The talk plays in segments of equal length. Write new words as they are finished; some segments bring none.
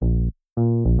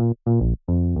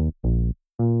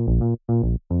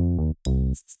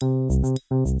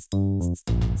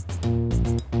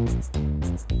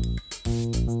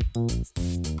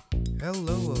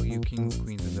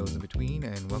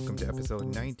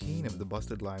18 of the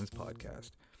Busted Limes podcast.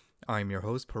 I'm your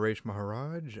host, Paresh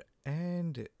Maharaj,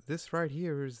 and this right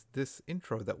here is this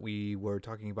intro that we were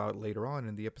talking about later on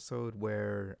in the episode,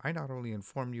 where I not only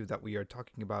inform you that we are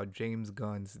talking about James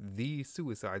Gunn's The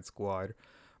Suicide Squad,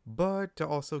 but to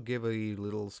also give a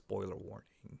little spoiler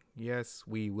warning. Yes,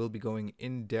 we will be going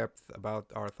in depth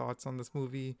about our thoughts on this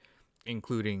movie,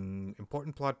 including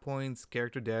important plot points,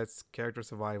 character deaths, character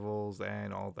survivals,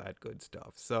 and all that good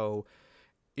stuff. So,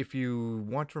 if you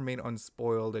want to remain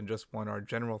unspoiled and just want our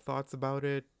general thoughts about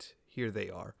it, here they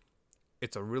are.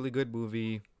 It's a really good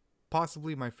movie,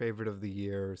 possibly my favorite of the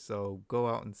year, so go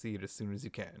out and see it as soon as you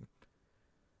can.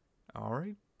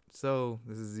 Alright, so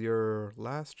this is your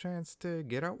last chance to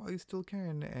get out while you still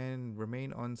can and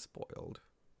remain unspoiled.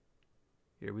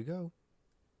 Here we go.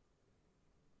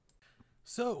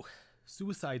 So,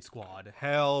 Suicide Squad.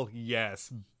 Hell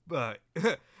yes.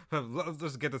 Let's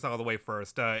just get this out of the way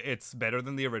first. It's better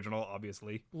than the original,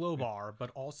 obviously. Low bar, but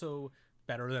also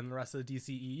better than the rest of the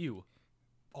DCEU.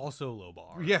 Also low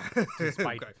bar. Yeah.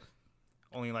 Despite, Okay.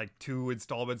 Only like 2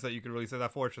 installments that you could really say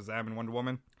that for, Shazam and Wonder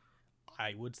Woman.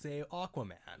 I would say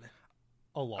Aquaman.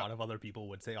 A lot of other people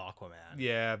would say Aquaman.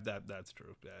 Yeah, that's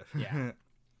true. Yeah.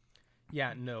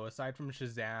 Yeah, no, aside from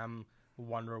Shazam,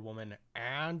 Wonder Woman,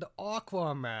 and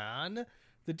Aquaman,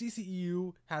 the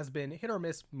DCEU has been hit or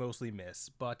miss, mostly miss,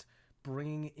 but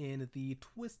bringing in the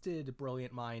twisted,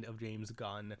 brilliant mind of James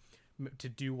Gunn to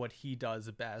do what he does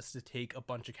best, to take a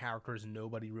bunch of characters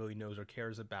nobody really knows or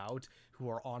cares about, who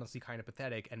are honestly kind of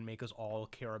pathetic, and make us all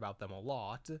care about them a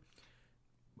lot.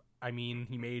 I mean,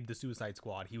 he made the Suicide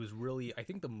Squad. He was really, I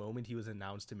think the moment he was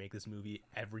announced to make this movie,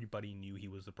 everybody knew he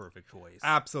was the perfect choice.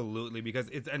 Absolutely, because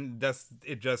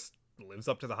it just lives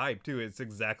up to the hype too. It's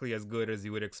exactly as good as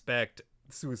you would expect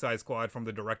Suicide Squad from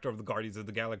the director of the Guardians of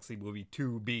the Galaxy movie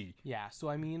to be. Yeah, so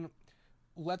I mean,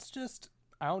 I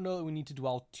don't know that we need to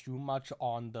dwell too much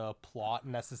on the plot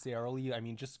necessarily. I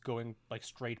mean, just going like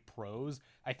straight prose.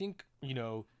 I think,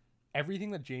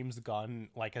 everything that James Gunn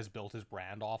has built his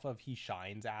brand off of, he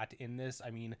shines at in this.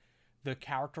 I mean, the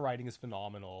character writing is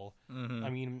phenomenal. Mm-hmm. I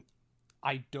mean,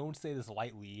 I don't say this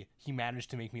lightly. He managed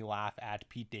to make me laugh at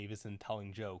Pete Davidson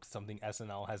telling jokes, something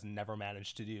SNL has never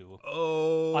managed to do.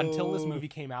 Oh. Until this movie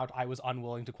came out, I was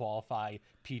unwilling to qualify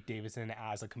Pete Davidson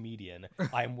as a comedian.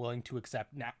 I am willing to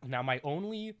accept now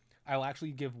I'll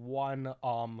actually give one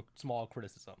small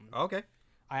criticism. Okay.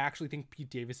 I actually think Pete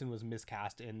Davidson was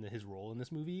miscast in his role in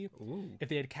this movie. Ooh. If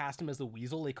they had cast him as the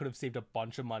Weasel, they could have saved a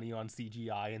bunch of money on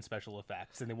CGI and special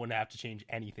effects, and they wouldn't have to change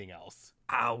anything else.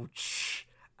 Ouch.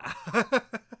 Yeah,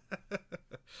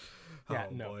 oh,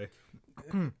 no.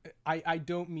 Boy. I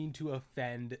don't mean to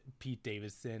offend Pete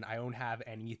Davidson. I don't have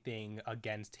anything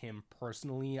against him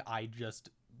personally. I just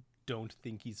don't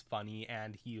think he's funny,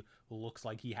 and he looks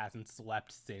like he hasn't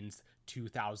slept since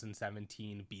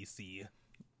 2017 BC.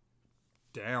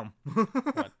 Damn.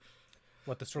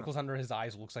 What the circles under his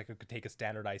eyes looks like it could take a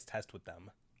standardized test with them.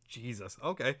 Jesus.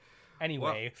 Okay.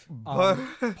 Anyway, Well,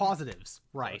 positives,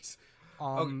 right?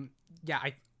 Okay. Yeah,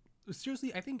 I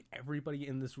think everybody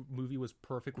in this movie was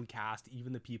perfectly cast,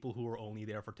 even the people who were only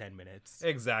there for 10 minutes.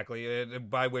 Exactly.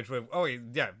 By which way,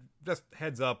 yeah, just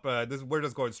heads up, we're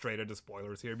just going straight into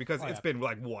spoilers here, because it's been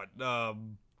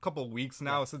couple weeks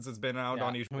now since it's been out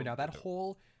on each. I mean, now that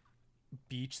whole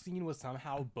beach scene was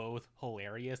somehow both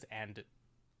hilarious and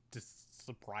just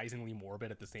surprisingly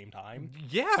morbid at the same time.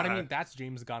 Yeah. But I mean, that's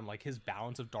James Gunn, his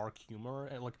balance of dark humor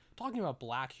and talking about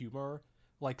black humor.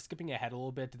 Skipping ahead a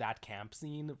little bit to that camp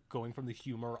scene, going from the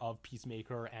humor of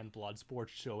Peacemaker and Bloodsport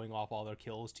showing off all their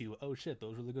kills to, oh shit,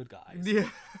 those are the good guys. Yeah,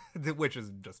 which is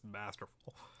just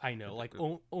masterful. I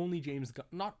know, only James Gunn,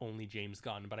 not only James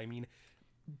Gunn, but I mean,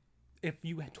 if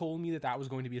you had told me that was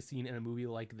going to be a scene in a movie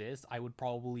like this, I would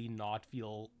probably not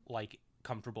feel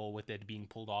comfortable with it being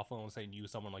pulled off unless I knew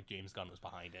someone like James Gunn was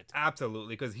behind it.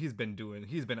 Absolutely, because he's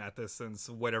been at this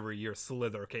since whatever year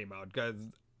Slither came out, because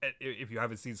if you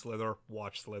haven't seen Slither,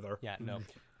 watch Slither. Yeah, no.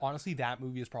 Honestly, that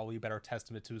movie is probably a better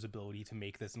testament to his ability to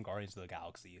make this in Guardians of the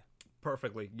Galaxy.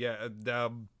 Perfectly, yeah.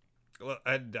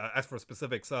 And as for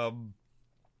specifics,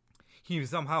 he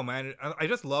somehow managed. I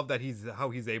just love that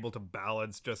he's able to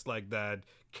balance just that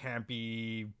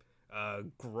campy,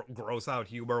 gross out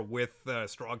humor with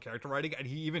strong character writing, and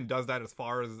he even does that as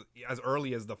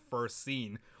early as the first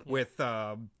scene with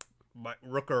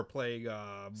Rooker playing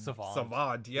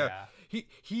Savant. Yeah.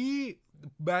 He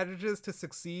manages to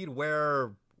succeed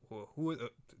where who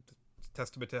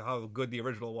testament to how good the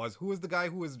original was. Who was the guy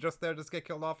who was just there to get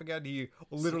killed off again? He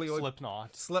literally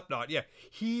Slipknot. Yeah,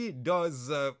 he does.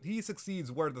 He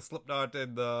succeeds where the Slipknot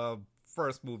in the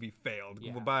first movie failed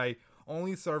by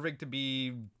only serving to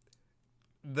be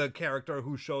the character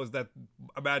who shows that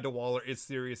Amanda Waller is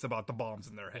serious about the bombs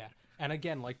in their head. Yeah. And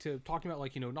again, like, talking about,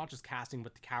 like, you know, not just casting,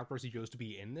 but the characters he chose to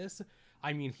be in this.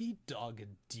 I mean, he dug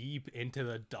deep into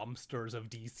the dumpsters of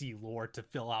DC lore to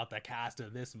fill out the cast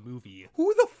of this movie.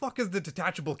 Who the fuck is the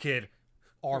detachable kid?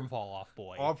 Arm Fall Off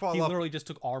Boy. He literally just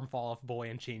took Arm Fall Off Boy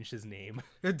and changed his name.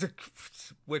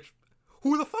 Which,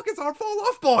 who the fuck is Arm Fall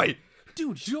Off Boy?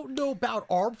 Dude, you don't know about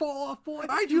Arm Fall Off Boy?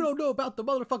 You don't know about the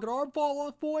motherfucking Arm Fall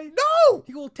Off Boy? No!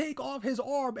 He will take off his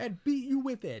arm and beat you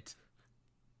with it.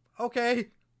 Okay.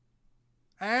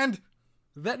 And?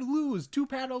 Then lose 2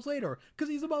 panels later, because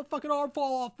he's a motherfucking Arm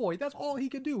Fall Off Boy. That's all he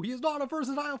can do. He is not a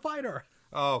versatile fighter.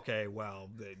 Okay, well,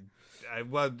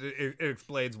 it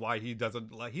explains why he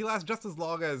doesn't like. He lasts just as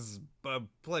long as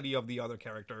plenty of the other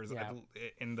characters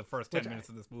in the first 10 minutes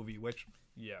of this movie. Which,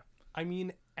 yeah, I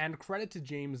mean, and credit to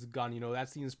James Gunn. You know, that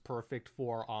seems perfect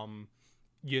for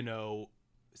you know,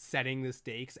 setting the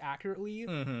stakes accurately.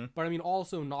 But I mean,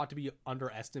 also not to be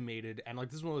underestimated. And like,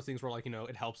 this is one of those things where, like, you know,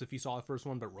 it helps if you saw the first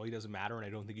one, but really doesn't matter. And I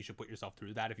don't think you should put yourself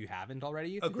through that if you haven't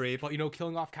already. Agreed. But, you know,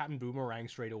 killing off Captain Boomerang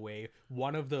straight away,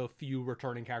 one of the few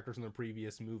returning characters in the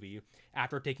previous movie,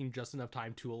 after taking just enough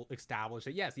time to establish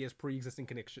that, yes, he has pre-existing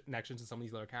connections to some of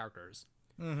these other characters.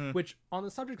 Which, on the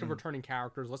subject of returning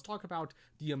characters, let's talk about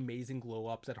the amazing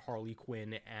glow-ups that Harley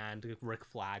Quinn and Rick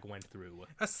Flag went through.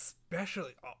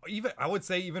 Especially, even, I would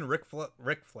say even Rick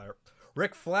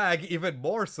Flag even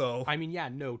more so. I mean, yeah,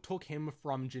 no, took him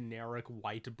from generic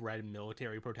white bread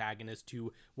military protagonist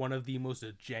to one of the most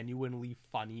genuinely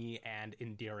funny and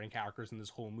endearing characters in this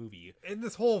whole movie. In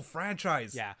this whole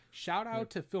franchise. Yeah. Shout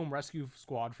out to Film Rescue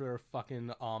Squad for their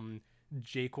fucking,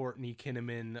 J. Courtney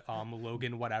Kinnaman,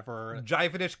 Logan, whatever.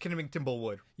 Jivanish Kinnaman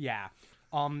Timblewood. Yeah.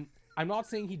 I'm not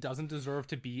saying he doesn't deserve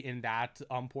to be in that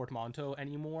portmanteau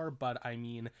anymore, but I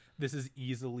mean, this is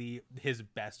easily his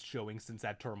best showing since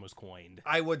that term was coined.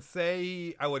 I would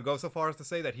go so far as to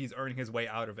say that he's earning his way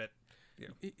out of it.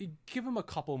 Yeah. Give him a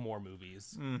couple more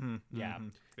movies. Yeah.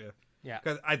 Yeah,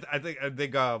 because I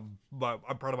think I'm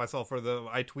proud of myself for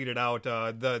I tweeted out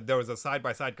there was a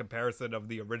side-by-side comparison of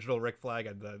the original Rick Flag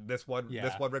and this one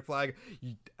Rick Flag,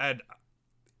 and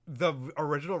the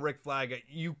original Rick Flag,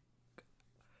 you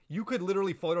could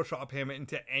literally Photoshop him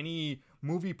into any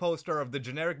movie poster of the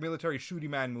generic military shooty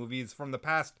man movies from the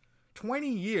past 20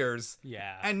 years,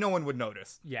 and no one would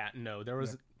notice. Yeah, no, there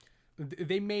was.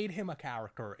 They made him a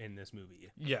character in this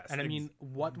movie. Yes. And I mean,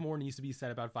 what more needs to be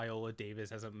said about Viola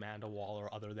Davis as Amanda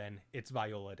Waller other than it's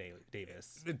Viola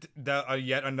Davis?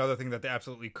 Yet another thing that they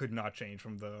absolutely could not change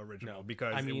from the original,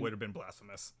 because it would have been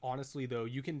blasphemous. Honestly, though,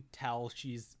 you can tell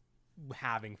she's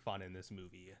having fun in this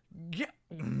movie. Yeah.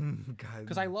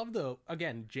 Because I love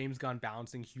again, James Gunn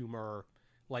balancing humor.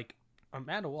 Like,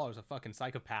 Amanda Waller's a fucking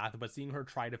psychopath, but seeing her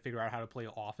try to figure out how to play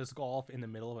office golf in the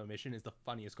middle of a mission is the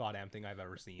funniest goddamn thing I've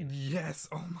ever seen. Yes.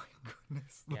 Oh my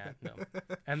goodness. Yeah, no.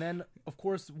 And then, of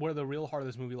course, where the real heart of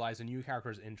this movie lies, a new character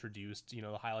is introduced. You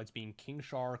know, the highlights being King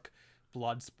Shark,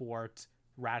 Bloodsport,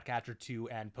 Ratcatcher 2,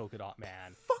 and Polka Dot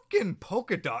Man. Fucking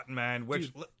Polka Dot Man,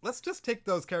 which let's just take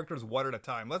those characters one at a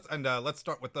time. Let's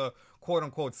start with the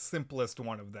quote-unquote simplest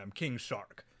one of them, King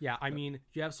Shark. Yeah, I mean,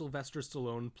 you have Sylvester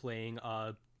Stallone playing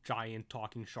a giant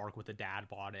talking shark with a dad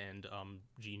bod and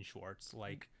jean shorts.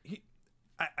 Like,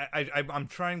 I'm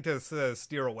trying to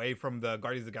steer away from the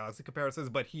Guardians of the Galaxy comparisons,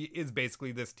 but he is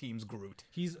basically this team's Groot.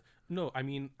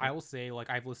 I will say, like,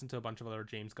 I've listened to a bunch of other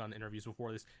James Gunn interviews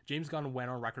before this. James Gunn went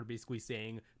on record basically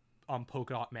saying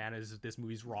Polka Dot Man is this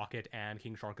movie's Rocket and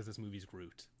King Shark is this movie's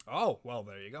Groot. Oh, well,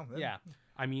 there you go. Yeah.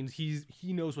 I mean, he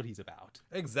knows what he's about.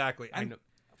 Exactly. I know.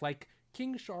 Like,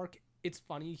 King Shark, it's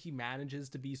funny, he manages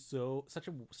to be such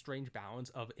a strange balance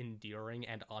of endearing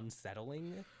and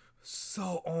unsettling.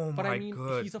 So, but I mean,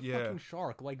 he's a fucking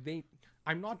shark. Like,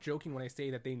 I'm not joking when I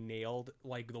say that they nailed,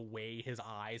 like, the way his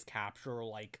eyes capture,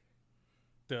 like,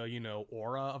 the, you know,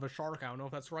 aura of a shark. I don't know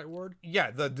if that's the right word. Yeah,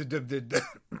 the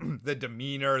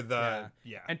demeanor,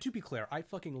 yeah. And to be clear, I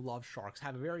fucking love sharks,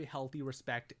 have a very healthy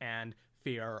respect and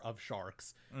fear of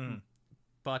sharks.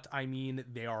 But, I mean,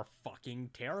 they are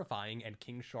fucking terrifying, and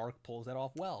King Shark pulls that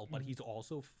off well, but he's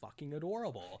also fucking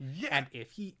adorable. Yeah. And if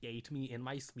he ate me in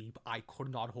my sleep, I could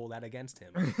not hold that against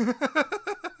him.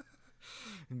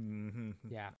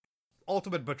 Yeah.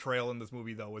 Ultimate betrayal in this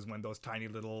movie, though, is when those tiny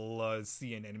little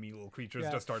sea and enemy little creatures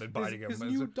just started biting him. His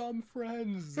new dumb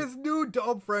friends. His new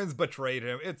dumb friends betrayed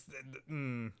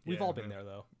him. We've all been there,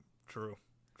 though. True.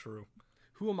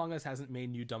 Who among us hasn't made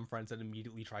new dumb friends that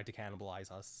immediately tried to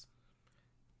cannibalize us?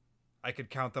 I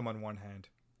could count them on one hand.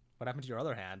 What happened to your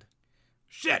other hand?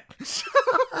 Shit!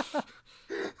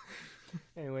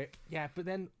 Anyway, yeah, but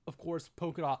then, of course,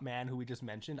 Polka Dot Man, who we just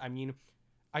mentioned, I mean,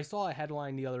 I saw a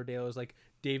headline the other day. It was like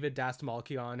David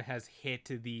Dastmalchian has hit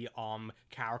the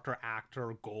character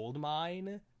actor gold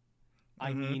mine.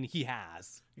 I mean, he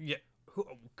has. Yeah. Who?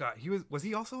 Oh, God, was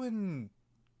he also in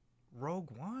Rogue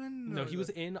One? No, he was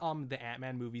in the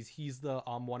Ant-Man movies. He's the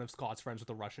one of Scott's friends with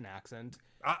a Russian accent.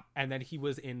 And then he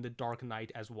was in The Dark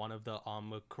Knight as one of the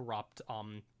corrupt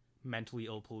mentally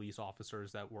ill police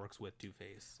officers that works with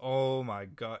Two-Face. Oh my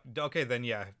God. Okay, then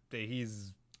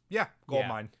he's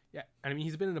Goldmine. Yeah, and I mean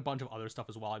he's been in a bunch of other stuff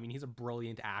as well. I mean he's a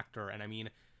brilliant actor, and I mean,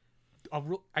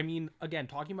 again,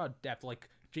 talking about depth, like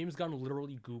James Gunn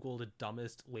literally Googled the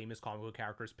dumbest, lamest comic book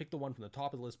characters, picked the one from the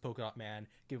top of the list, Polka Dot Man,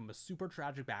 give him a super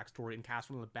tragic backstory, and cast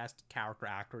one of the best character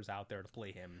actors out there to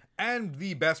play him. And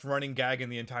the best running gag in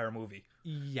the entire movie.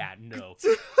 Yeah, no.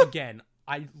 Again,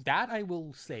 I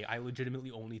will say, I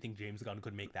legitimately only think James Gunn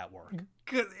could make that work.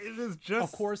 Cause it is just,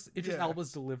 of course, Idris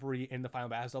Elba's delivery in the final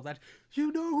battle itself, that,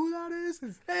 you know who that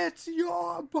is? It's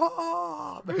your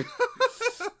Bob!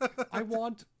 I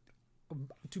want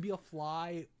to be a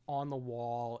fly on the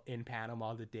wall in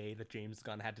Panama the day that James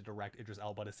Gunn had to direct Idris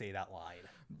Elba to say that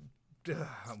line.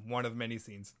 One of many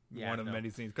scenes. Many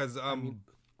scenes. Because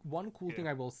one cool thing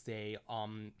I will say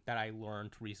that I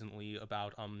learned recently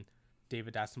about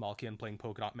David Dastmalchian playing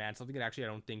Polka Dot Man, something that actually I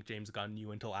don't think James Gunn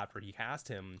knew until after he cast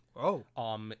him.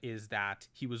 Is that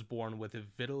he was born with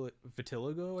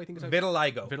vitiligo, I think it's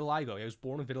vitiligo. Vitiligo. He was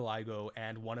born with vitiligo,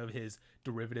 and one of his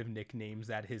derivative nicknames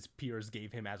that his peers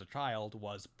gave him as a child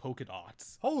was Polka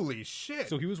Dots. Holy shit.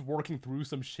 So he was working through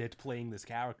some shit playing this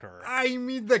character. I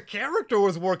mean, the character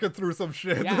was working through some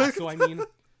shit. Yeah, so I mean,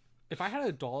 if I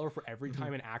had $1 for every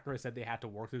time an actor said they had to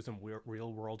work through some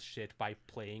real world shit by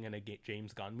playing in a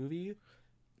James Gunn movie,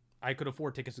 I could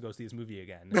afford tickets to go see this movie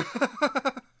again.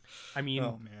 I mean,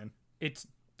 oh man, it's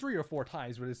 3 or 4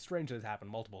 times, but it's strange that it's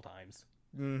happened multiple times.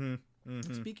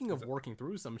 Speaking of working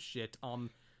through some shit,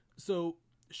 so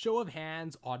show of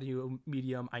hands, audio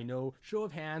medium, I know. Show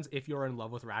of hands if you're in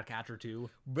love with Ratcatcher 2.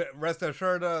 But rest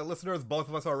assured, listeners, both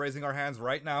of us are raising our hands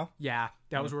right now. Yeah,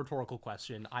 that was a rhetorical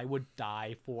question. I would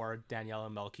die for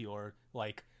Daniela Melchior.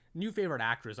 Like, new favorite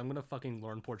actress. I'm gonna fucking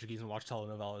learn Portuguese and watch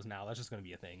telenovelas now. That's just gonna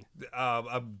be a thing.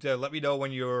 Let me know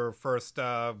when your first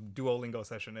Duolingo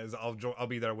session is. I'll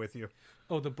be there with you.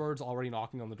 Oh, the bird's already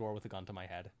knocking on the door with a gun to my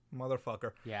head.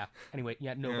 Motherfucker. Yeah. Anyway,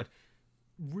 but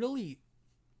really,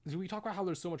 we talk about how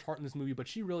there's so much heart in this movie, but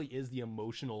she really is the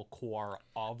emotional core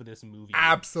of this movie.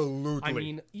 Absolutely. I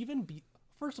mean,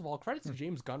 first of all, credits to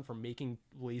James Gunn for making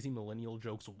lazy millennial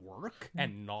jokes work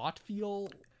and not feel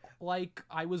like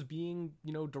I was being,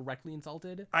 directly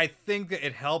insulted. I think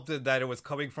it helped that it was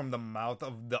coming from the mouth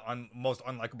of the most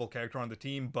unlikable character on the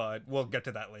team, but we'll get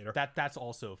to that later. That's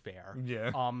also fair.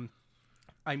 Yeah.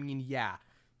 I mean, yeah.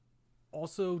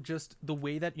 Also, just the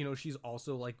way that, she's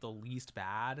also, like, the least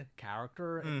bad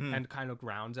character and kind of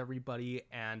grounds everybody.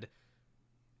 And,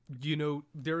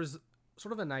 there's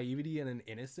sort of a naivety and an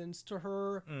innocence to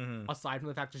her, aside from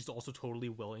the fact that she's also totally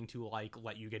willing to, like,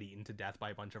 let you get eaten to death by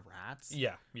a bunch of rats.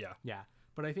 Yeah.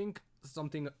 But I think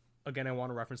something, again, I want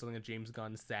to reference something that James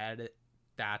Gunn said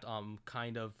that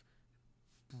kind of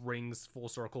brings full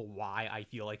circle why I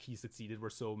feel like he succeeded where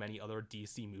so many other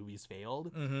DC movies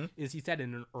failed, is he said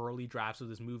in an early drafts of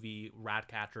this movie,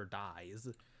 Ratcatcher dies.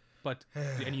 But,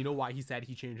 and you know why he said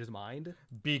he changed his mind?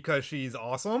 Because she's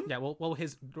awesome? Yeah, well,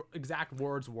 his exact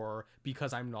words were,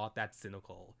 because I'm not that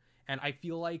cynical. And I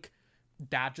feel like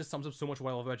that just sums up so much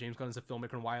what I love about James Gunn as a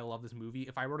filmmaker and why I love this movie.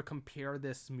 If I were to compare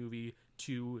this movie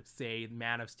to, say,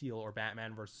 Man of Steel or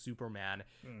Batman vs. Superman,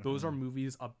 those are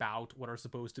movies about what are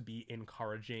supposed to be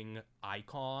encouraging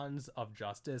icons of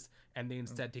justice, and they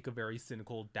instead take a very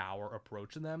cynical, dour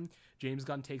approach to them. James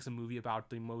Gunn takes a movie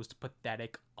about the most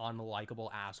pathetic, unlikable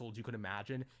assholes you could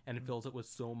imagine, and fills it with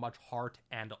so much heart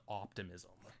and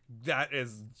optimism. That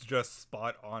is just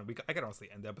spot on. I could honestly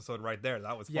end the episode right there.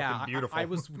 That was fucking beautiful. I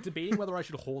was debating whether I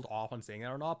should hold off on saying that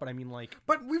or not, but I mean, like...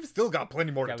 But we've still got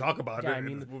plenty more to talk about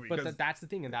in this movie. But that's the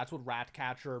thing, and that's what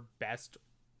Ratcatcher best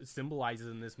symbolizes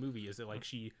in this movie, is that, like,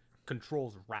 she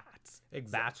controls rats.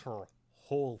 Exactly. That's her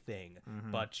whole thing.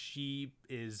 But she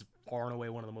is far and away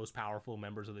one of the most powerful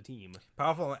members of the team.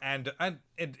 Powerful, and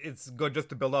it's good just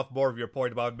to build off more of your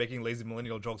point about making lazy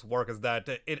millennial jokes work, is that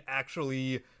it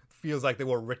actually feels like they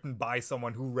were written by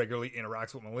someone who regularly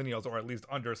interacts with millennials, or at least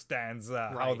understands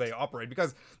how they operate.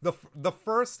 Because the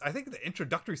first, I think the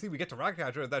introductory scene we get to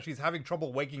Ratcatcher is that she's having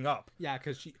trouble waking up. Yeah,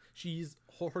 because she's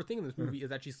her thing in this movie is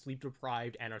that she's sleep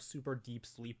deprived and a super deep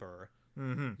sleeper.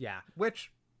 Yeah.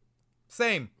 Which,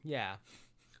 same. Yeah.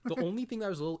 The only thing that I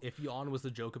was a little iffy on was the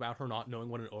joke about her not knowing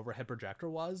what an overhead projector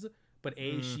was. But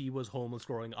A, she was homeless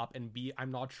growing up, and B,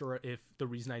 I'm not sure if the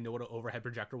reason I know what an overhead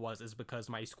projector was is because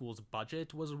my school's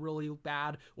budget was really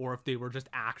bad, or if they were just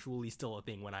actually still a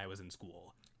thing when I was in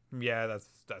school. Yeah, that's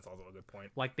also a good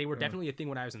point. Like, they were definitely a thing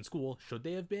when I was in school. Should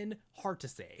they have been? Hard to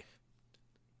say.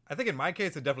 I think in my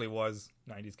case, it definitely was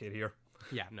 90s kid here.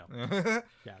 Yeah, no.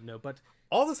 Yeah, no, but...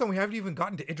 All of a sudden, we haven't even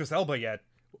gotten to Idris Elba yet.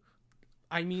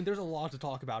 I mean, there's a lot to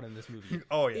talk about in this movie.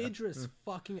 Oh, yeah. Idris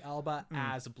fucking Elba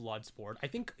as Bloodsport. I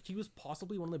think he was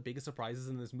possibly one of the biggest surprises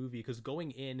in this movie, because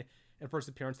going in at first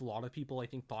appearance, a lot of people, I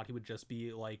think, thought he would just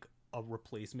be, like, a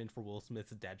replacement for Will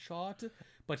Smith's Deadshot.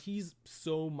 But he's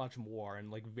so much more,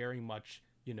 and, like, very much,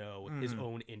 you know, his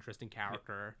own interesting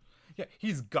character. Yeah,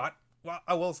 he's got... Well,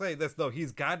 I will say this, though.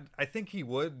 I think he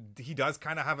does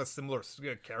kind of have a similar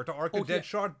character arc to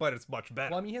Deadshot, but it's much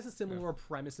better. Well, I mean, he has a similar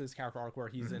premises character arc where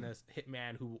he's in a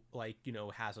hitman who, like, you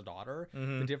know, has a daughter.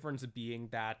 The difference being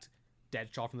that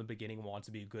Deadshot from the beginning wants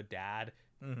to be a good dad.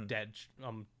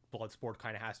 Bloodsport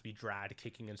kind of has to be dragged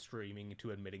kicking and screaming to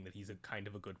admitting that he's a kind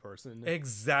of a good person.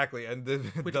 Exactly. And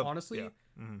Which, honestly...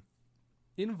 Yeah.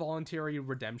 Involuntary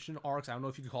redemption arcs, I don't know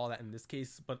if you could call that in this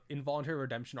case, but involuntary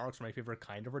redemption arcs are my favorite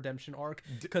kind of redemption arc,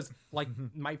 because like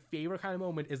my favorite kind of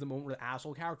moment is the moment where the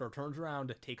asshole character turns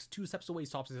around, takes 2 steps away,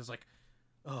 stops, and is like,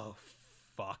 oh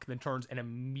fuck, then turns and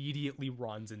immediately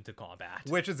runs into combat,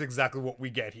 which is exactly what we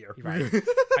get here. Right.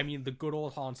 I mean, the good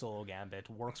old Han Solo gambit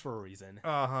works for a reason.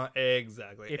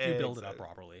 Exactly, if you build it up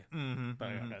properly.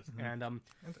 And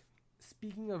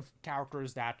speaking of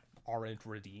characters that aren't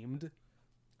redeemed,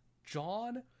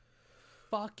 John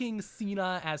fucking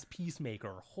Cena as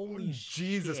Peacemaker. Holy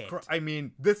Jesus shit. Christ. I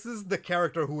mean, this is the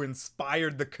character who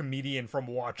inspired the comedian from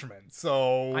Watchmen.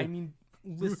 So I mean,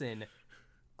 listen,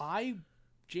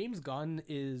 James Gunn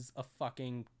is a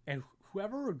fucking, and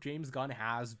whoever James Gunn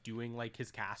has doing like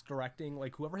his cast directing,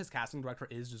 like whoever his casting director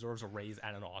is deserves a raise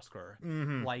and an Oscar.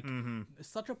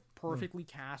 Such a perfectly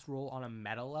cast role on a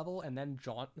meta level, and then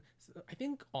I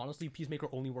think honestly Peacemaker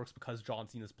only works because John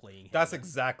Cena's playing him. That's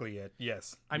exactly it.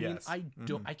 Yes. I mean,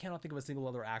 I cannot think of a single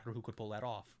other actor who could pull that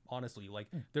off. Honestly, like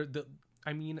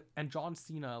and John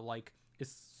Cena like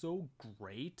is so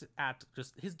great at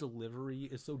just his delivery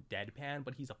is so deadpan,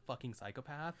 but he's a fucking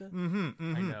psychopath.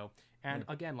 I know. And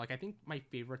again, like I think my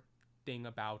favorite thing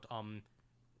about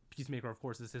Peacemaker, of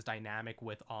course, is his dynamic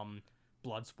with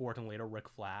Bloodsport and later Rick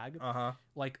Flag.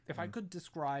 Like if I could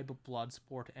describe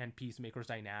Bloodsport and Peacemaker's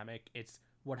dynamic, it's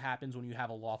what happens when you have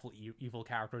a lawful evil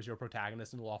character as your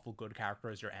protagonist and a lawful good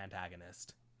character as your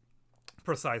antagonist.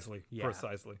 Precisely.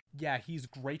 Yeah, he's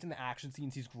great in the action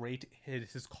scenes. He's great.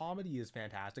 His comedy is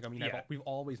fantastic. I mean, we've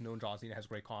always known John Cena has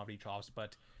great comedy chops,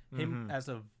 but him as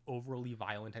a overly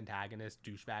violent antagonist,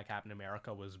 douchebag Captain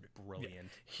America, was brilliant.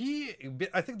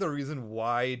 I think the reason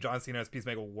why John Cena as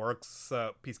Peacemaker works,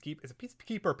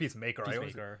 Peacekeeper or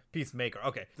Peacemaker? Peacemaker.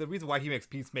 Okay. The reason why he makes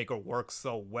Peacemaker work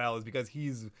so well is because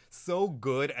he's so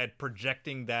good at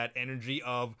projecting that energy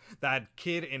of that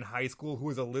kid in high school who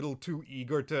is a little too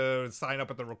eager to sign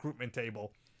up at the recruitment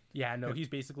table. Yeah, no, he's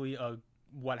basically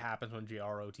what happens when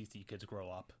JROTC kids grow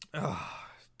up.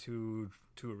 Too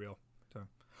real.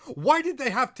 Why did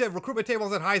they have recruitment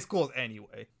tables at high schools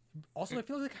anyway? Also, I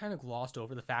feel like they kind of glossed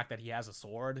over the fact that he has a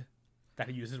sword that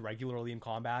he uses regularly in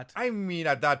combat. I mean,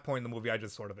 at that point in the movie, I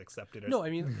just sort of accepted it. No,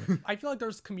 I mean, I feel like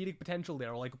there's comedic potential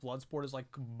there. Like, Bloodsport is, like,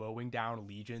 mowing down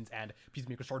legions, and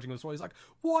Peacemaker's charging with a sword. He's like,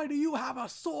 why do you have a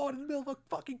sword in the middle of a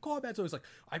fucking combat? So he's like,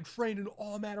 I'm trained in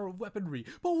all manner of weaponry,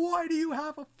 but why do you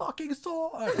have a fucking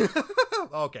sword?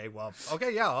 Okay,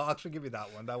 yeah, I'll actually give you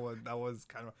that one. That was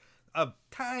kind of a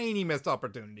tiny missed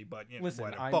opportunity, but you know, listen,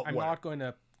 whatever. I'm not going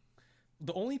to.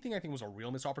 The only thing I think was a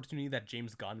real missed opportunity that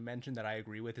James Gunn mentioned that I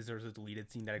agree with is there's a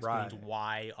deleted scene that explains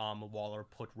why Waller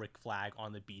put Rick Flag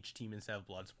on the beach team instead of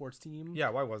Bloodsport's team.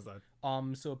 Yeah, why was that?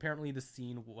 So apparently the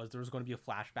scene was there was going to be a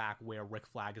flashback where Rick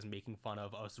Flag is making fun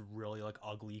of a really like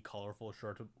ugly, colorful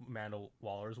shirt Amanda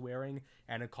Waller's wearing,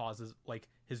 and it causes like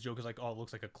his joke is like, oh, it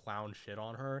looks like a clown shit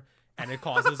on her. And it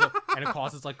causes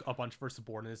like a bunch of her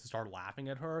subordinates to start laughing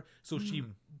at her. So she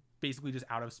basically just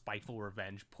out of spiteful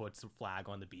revenge puts a Flag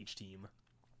on the beach team.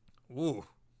 Ooh.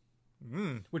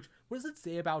 Which, what does it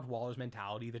say about Waller's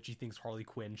mentality that she thinks Harley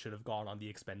Quinn should have gone on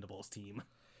the Expendables team?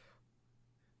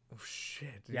 Oh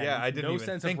shit. Yeah, I didn't even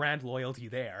sense of brand loyalty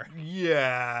there.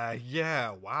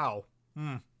 Yeah, wow.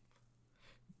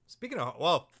 Speaking of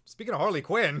Harley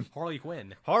Quinn.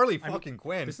 Harley fucking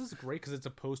Quinn. This is great because it's a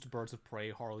post Birds of Prey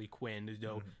Harley Quinn.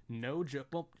 No joke.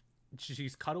 Well,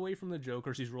 she's cut away from the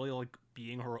Joker. She's really like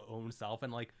being her own self,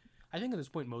 and like I think at this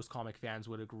point most comic fans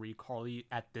would agree Harley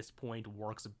at this point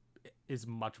is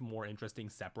much more interesting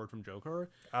separate from Joker.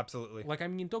 Absolutely. Like I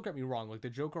mean, don't get me wrong. Like the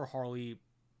Joker Harley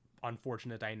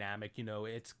unfortunate dynamic. You know,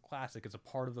 it's classic. It's a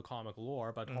part of the comic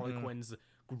lore, but Harley Quinn's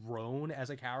grown as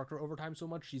a character over time so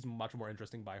much. She's much more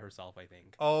interesting by herself, I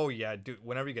think. Oh yeah, dude.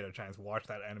 Whenever you get a chance, watch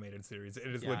that animated series. It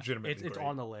is legitimately it's great.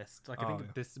 on the list. Like I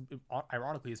think this,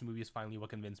 ironically, this movie is finally what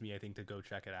convinced me, I think, to go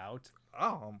check it out.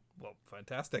 Oh well,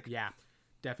 fantastic. Yeah,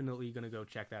 definitely gonna go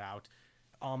check that out.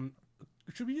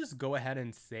 Should we just go ahead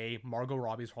and say Margot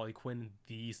Robbie's Harley Quinn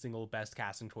the single best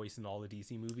casting choice in all the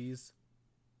DC movies?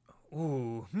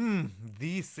 Ooh,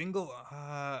 the single.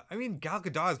 I mean, Gal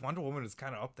Gadot as Wonder Woman is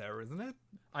kind of up there, isn't it?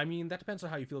 I mean, that depends on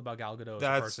how you feel about Gal Gadot as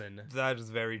a person. That is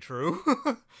very true.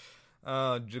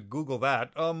 Google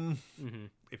that.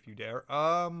 If you dare.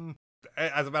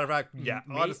 As a matter of fact, yeah.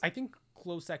 I think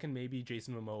close second maybe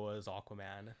Jason Momoa as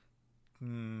Aquaman.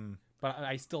 But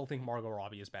I still think Margot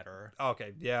Robbie is better.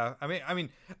 Okay, yeah. I mean,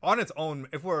 on its own,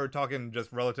 if we're talking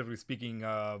just relatively speaking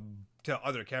to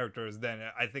other characters, then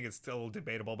I think it's still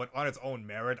debatable. But on its own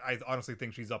merit, I honestly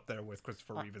think she's up there with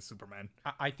Christopher Reeve as Superman.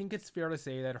 I think it's fair to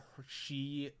say that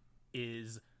she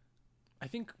is. I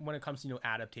think when it comes to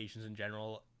adaptations in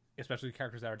general, especially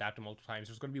characters that are adapted multiple times,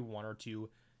 there's going to be one or two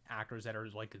actors that are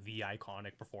like the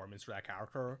iconic performance for that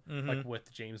character, like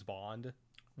with James Bond.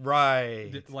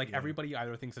 Right. Everybody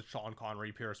either thinks it's Sean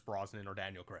Connery, Pierce Brosnan, or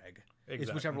Daniel Craig. Exactly.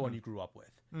 It's whichever one you grew up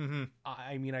with.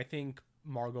 I mean, I think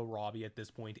Margot Robbie at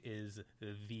this point is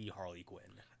the Harley Quinn.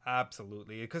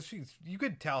 Absolutely, because you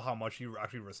could tell how much she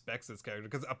actually respects this character,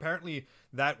 because apparently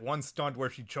that one stunt where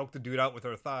she choked the dude out with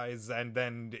her thighs and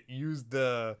then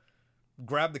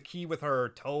grabbed the key with her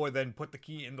toe and then put the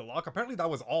key in the lock, apparently that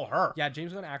was all her. Yeah,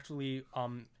 James Gunn actually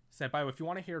said, by the way, if you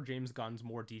want to hear James Gunn's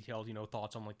more detailed,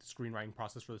 thoughts on like the screenwriting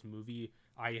process for this movie,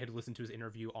 I had listened to his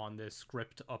interview on the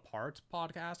Script Apart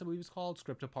podcast, I believe it's called,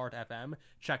 Script Apart FM.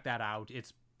 Check that out.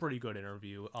 It's pretty good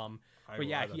interview. But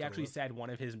yeah, he actually said one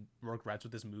of his regrets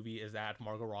with this movie is that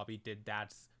Margot Robbie did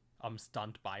that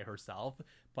stunt by herself,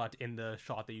 but in the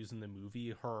shot they use in the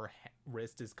movie, her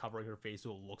wrist is covering her face,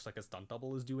 so it looks like a stunt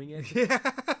double is doing it. Yeah,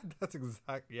 that's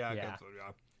exactly. Yeah.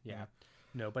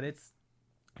 No, but it's.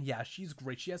 Yeah, she's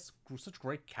great. She has such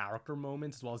great character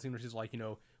moments, as well as she's like,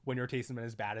 when your taste in men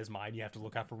is bad as mine, you have to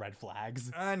look out for red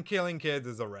flags. And killing kids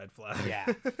is a red flag.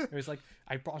 Yeah. It was like,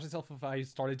 I promised myself if I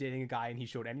started dating a guy and he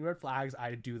showed any red flags,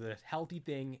 I'd do the healthy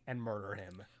thing and murder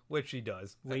him. Which she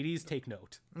does. Ladies, take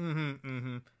note.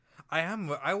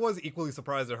 I was equally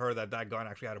surprised at her that gun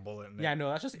actually had a bullet in it. Yeah, no,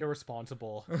 that's just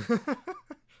irresponsible.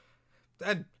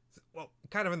 And, well,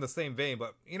 kind of in the same vein,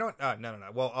 but you know what? No.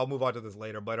 Well, I'll move on to this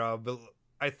later, but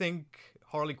I think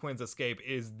Harley Quinn's escape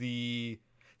is the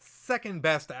second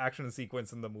best action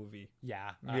sequence in the movie.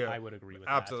 Yeah, I would agree with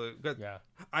absolutely. that. Yeah.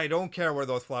 I don't care where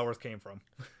those flowers came from.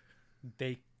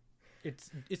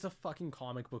 It's a fucking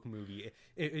comic book movie.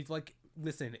 It's like,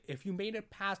 listen, if you made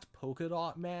it past Polka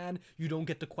Dot Man, you don't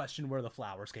get to question where the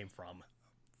flowers came from.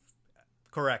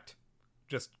 Correct.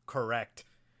 Just correct.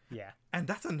 Yeah. And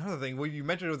that's another thing. When you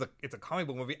mentioned it's a comic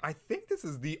book movie, I think this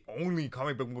is the only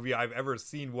comic book movie I've ever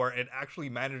seen where it actually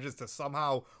manages to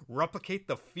somehow replicate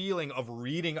the feeling of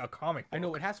reading a comic book. I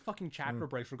know, it has fucking chapter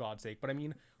breaks for God's sake, but I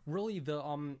mean, really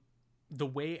the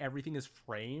way everything is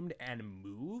framed and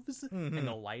moves and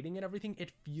the lighting and everything,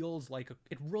 it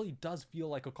really does feel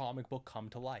like a comic book come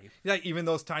to life. Yeah, even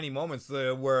those tiny moments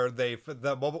the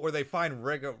moment where they find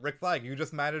Rick Flag, you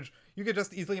could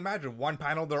just easily imagine one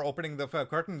panel they're opening the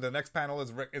curtain, the next panel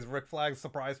is Rick Flag's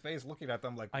surprised face looking at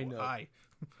them like, I know. Hi.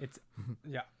 It's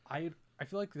yeah, I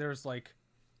feel like there's like,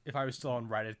 if I was still on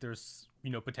Reddit, there's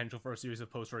potential for a series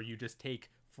of posts where you just take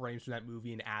frames from that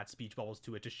movie and add speech bubbles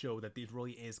to it to show that this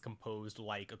really is composed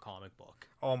like a comic book.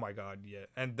 Oh my god, yeah.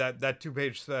 And that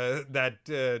two-page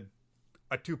a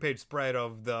two-page spread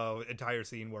of the entire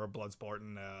scene where Bloodsport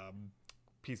and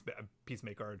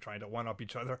Peacemaker are trying to one-up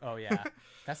each other. Oh yeah.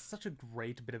 That's such a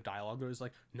great bit of dialogue. There's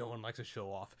like, no one likes to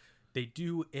show off. They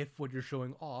do if what you're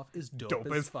showing off is dope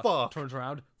as fuck. Turns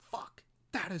around, fuck,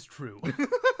 that is true.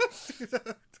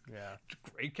 Yeah.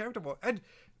 Great character. And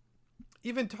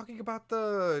even talking about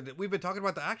we've been talking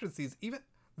about the action scenes, even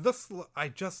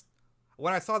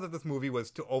when I saw that this movie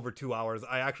was over 2 hours,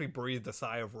 I actually breathed a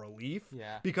sigh of relief.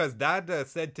 Yeah. Because that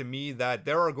said to me that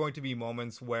there are going to be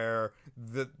moments where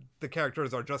the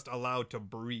characters are just allowed to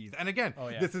breathe. And again,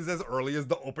 This is as early as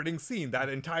the opening scene, that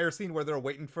entire scene where they're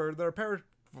waiting for their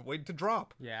waiting to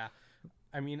drop. Yeah.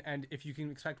 I mean, and if you can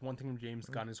expect one thing from James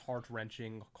Gunn is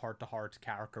heart-wrenching, heart-to-heart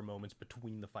character moments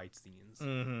between the fight scenes.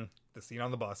 Mm-hmm. The scene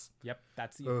on the bus. Yep,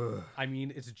 that's I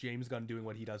mean, it's James Gunn doing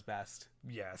what he does best.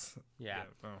 Yes. Yeah.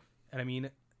 Oh. And I mean,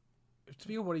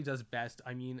 speaking of what he does best,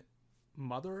 I mean,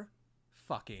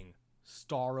 motherfucking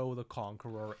Starro the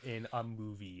Conqueror in a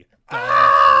movie.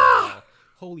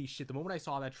 holy shit, the moment I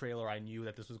saw that trailer, I knew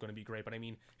that this was going to be great. But I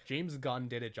mean, James Gunn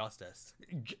did it justice.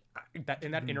 That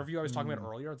in that interview I was talking about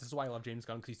earlier, this is why I love James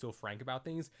Gunn, because he's so frank about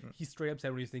things. He straight up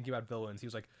said when he was thinking about villains, he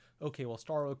was like, okay, well,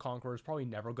 Starro the Conqueror is probably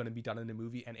never going to be done in a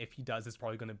movie, and if he does, it's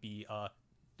probably going to be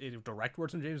direct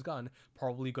words from James Gunn,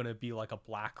 probably going to be like a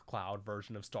Black Cloud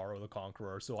version of Starro the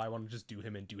Conqueror. So I want to just do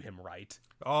him and do him right.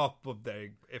 Oh, but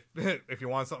if you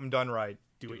want something done right,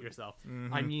 do it yourself.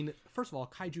 I mean, first of all,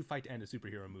 kaiju fight to end a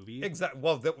superhero movie. Exactly.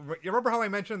 Well, you remember how I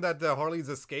mentioned that Harley's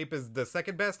escape is the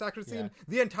second best action scene?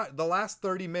 The last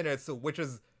 30 minutes, which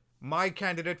is my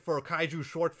candidate for kaiju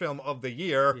short film of the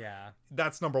year. Yeah.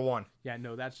 That's number one. Yeah,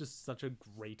 no, that's just such a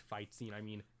great fight scene. I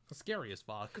mean, scary as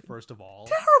fuck, first of all.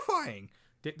 Terrifying.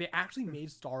 They actually made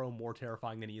Starro more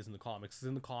terrifying than he is in the comics. Because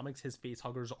in the comics, his face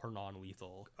huggers are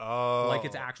non-lethal. Oh. Like,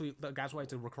 it's actually... That's why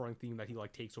it's a recurring theme that he,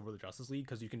 like, takes over the Justice League.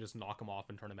 Because you can just knock him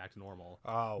off and turn him back to normal.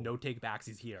 Oh. No take-backs,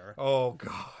 he's here. Oh,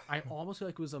 God. I almost feel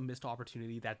like it was a missed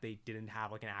opportunity that they didn't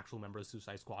have, like, an actual member of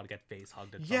Suicide Squad get face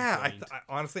hugged at some point.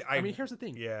 Honestly, I mean, here's the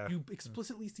thing. Yeah. You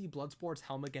explicitly see Bloodsport's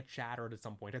helmet get shattered at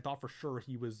some point. I thought for sure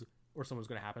he was... or something was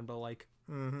going to happen, but, like...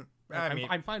 Mm-hmm.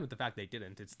 I'm fine with the fact they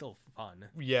didn't. It's still fun.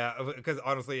 Yeah, because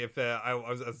honestly, if I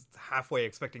was halfway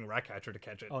expecting Ratcatcher to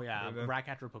catch it. Oh yeah,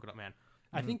 Ratcatcher, Polka Dot Man.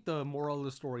 I think the moral of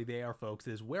the story there, folks,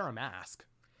 is wear a mask.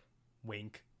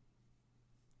 Wink.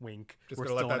 Wink. We're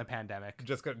still in a pandemic.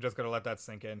 Just gonna let that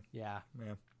sink in. Yeah.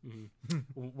 Yeah. Mm-hmm.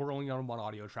 We're only on one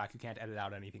audio track. You can't edit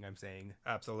out anything I'm saying.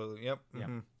 Absolutely. Yep. Yeah.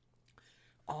 Mm-hmm.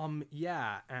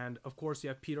 Yeah, and of course you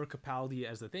have Peter Capaldi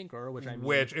as the Thinker,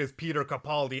 which is Peter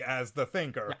Capaldi as the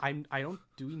Thinker. Yeah, I don't.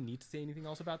 Do we need to say anything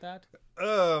else about that?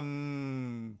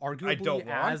 Arguably, I don't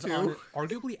want to.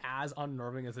 Arguably as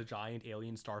unnerving as a giant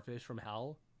alien starfish from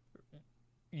hell.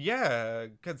 Yeah,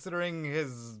 considering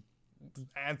his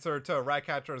answer to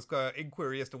Ratcatcher's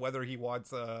inquiry as to whether he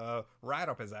wants a rat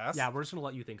up his ass. Yeah, we're just gonna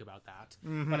let you think about that.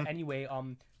 Mm-hmm. But anyway,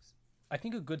 I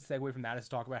think a good segue from that is to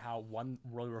talk about how one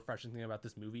really refreshing thing about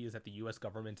this movie is that the U.S.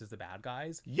 government is the bad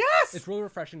guys. Yes! It's really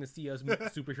refreshing to see a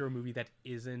superhero movie that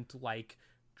isn't, like,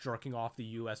 jerking off the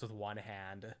U.S. with one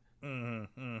hand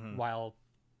while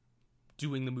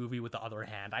doing the movie with the other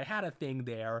hand. I had a thing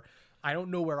there. I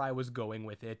don't know where I was going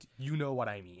with it. You know what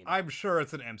I mean. I'm sure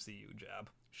it's an MCU jab.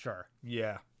 Sure.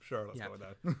 Yeah, sure. Let's go with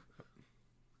that.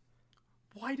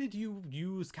 Why did you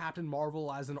use Captain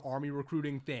Marvel as an army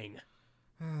recruiting thing?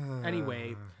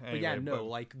 Anyway,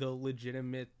 like the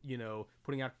legitimate,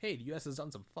 putting out, hey, the U.S. has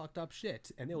done some fucked up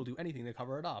shit, and they will do anything to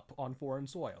cover it up on foreign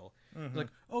soil. Like,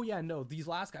 oh yeah, no, these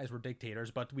last guys were dictators,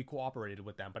 but we cooperated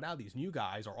with them. But now these new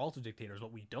guys are also dictators,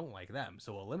 but we don't like them,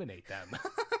 so eliminate them.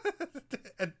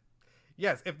 And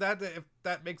yes, if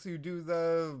that makes you do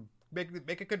the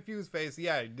make a confused face,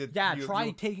 yeah. Try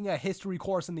taking a history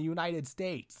course in the United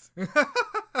States.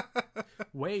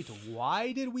 Wait,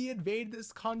 why did we invade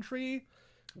this country?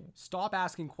 Stop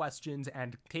asking questions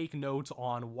and take notes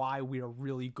on why we are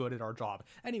really good at our job.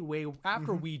 Anyway,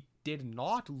 after we did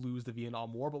not lose the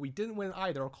Vietnam War, but we didn't win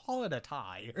either, call it a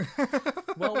tie.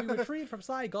 Well, we retreated from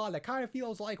Saigon. That kind of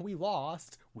feels like we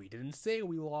lost. We didn't say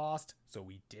we lost, so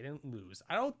we didn't lose.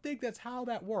 I don't think that's how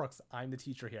that works. I'm the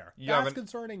teacher here. That's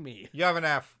concerning me. You have an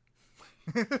F.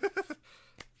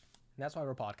 That's why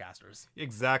we're podcasters.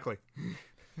 Exactly.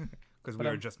 Because we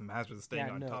are just masters of staying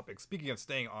on topic. Speaking of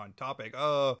staying on topic,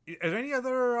 are there any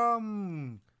other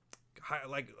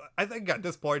I think at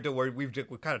this point where we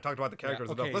kind of talked about the characters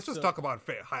enough, let's just talk about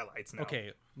highlights now.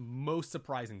 Okay, most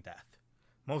surprising death.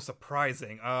 Most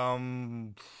surprising. I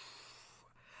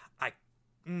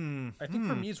think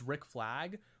for me it's Rick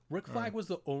Flag. Rick Flag was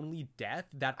the only death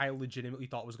that I legitimately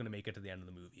thought was going to make it to the end of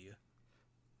the movie.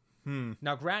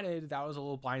 Now, granted, that was a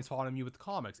little blind spot on me with the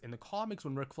comics. In the comics,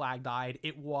 when Rick Flag died,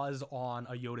 it was on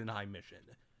a Jotunheim mission.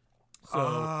 So,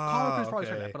 comics probably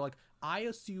said that. But, like, I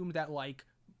assumed that, like,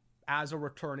 as a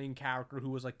returning character who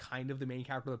was, like, kind of the main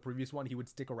character of the previous one, he would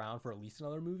stick around for at least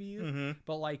another movie.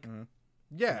 But, like...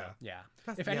 Yeah.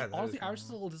 Honestly, I was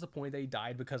just a little disappointed that he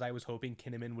died because I was hoping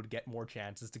Kinnaman would get more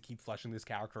chances to keep fleshing this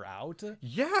character out.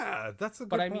 Yeah, that's a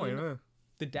good point. Mean,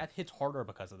 the death hits harder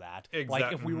because of that. Exactly.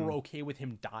 Like, if we were okay with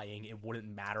him dying, it wouldn't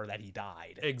matter that he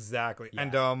died. Exactly.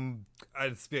 Yeah.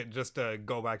 And just to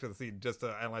go back to the scene, just to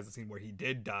analyze the scene where he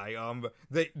did die,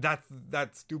 that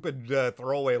stupid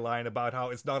throwaway line about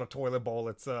how it's not a toilet bowl,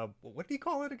 it's what did he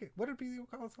call it again? What did he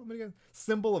call his helmet again?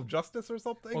 Symbol of justice or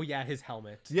something? Oh yeah, his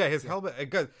helmet. Yeah, his helmet.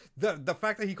 Because the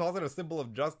fact that he calls it a symbol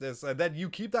of justice, and then you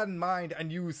keep that in mind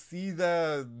and you see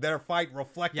their fight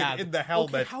reflected in the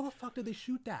helmet. Okay, how the fuck did they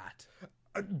shoot that?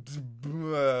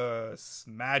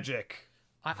 Magic.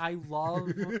 I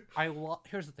love.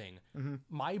 Here's the thing.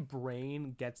 My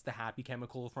brain gets the happy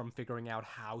chemical from figuring out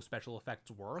how special effects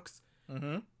works.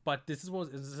 But this is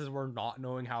where not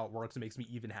knowing how it works makes me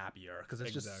even happier because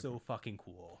it's just so fucking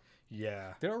cool.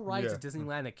 Yeah. There are rides at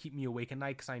Disneyland that keep me awake at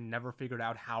night because I never figured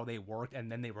out how they worked,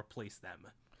 and then they replaced them.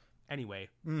 Anyway,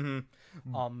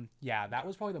 yeah, that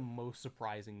was probably the most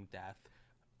surprising death.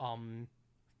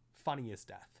 Funniest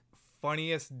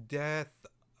death.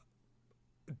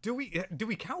 Do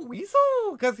we count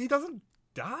Weasel? Because he doesn't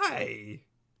die.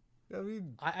 I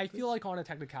mean, I feel like on a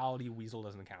technicality, Weasel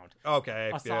doesn't count. Okay.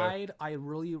 Aside, I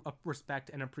really respect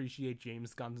and appreciate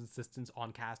James Gunn's insistence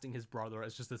on casting his brother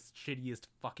as just the shittiest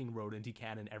fucking rodent he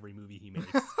can in every movie he makes.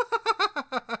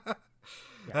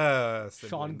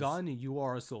 Sean Gunn, you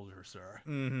are a soldier, sir,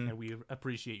 and we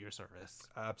appreciate your service.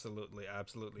 Absolutely. Yeah.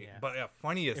 But yeah,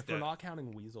 funniest. If we're not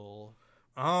counting Weasel,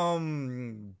 oh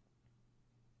man,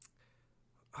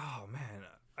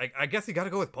 I guess you got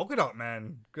to go with Polka Dot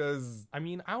Man because I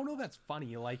mean I don't know if that's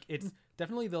funny. Like it's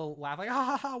definitely they'll laugh like ha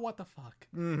ha ha what the fuck.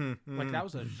 Like that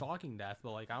was a shocking death,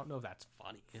 but like I don't know if that's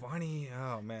funny.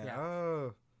 Oh man. Yeah.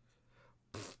 Oh.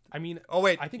 I mean,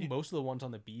 wait. I think most of the ones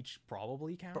on the beach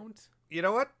probably count. You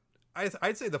know what?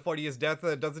 I'd say the funniest death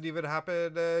doesn't even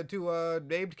happen to a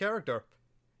named character.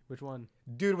 Which one?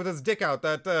 Dude with his dick out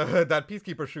that that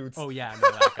Peacekeeper shoots. Oh yeah,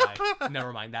 no, that guy.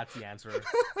 Never mind, that's the answer.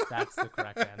 That's the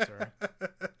correct answer.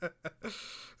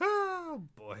 Oh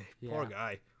boy, poor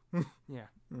guy. Yeah.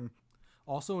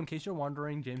 Also, in case you're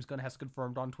wondering, James Gunn has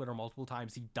confirmed on Twitter multiple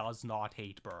times he does not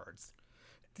hate birds.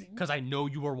 Because I know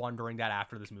you were wondering that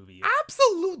after this movie.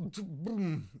 Absolute.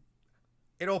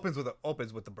 It opens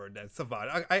with the bird death.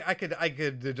 Savant. I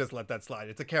could just let that slide.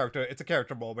 It's a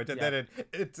character moment, and then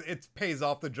it pays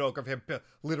off the joke of him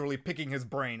literally picking his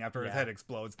brain after his head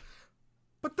explodes.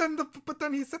 But then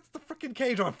he sets the freaking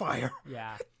cage on fire.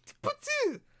 Yeah.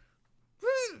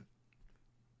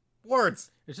 Words.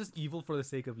 It's just evil for the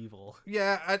sake of evil.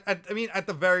 Yeah, I mean, at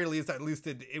the very least,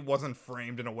 it wasn't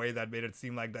framed in a way that made it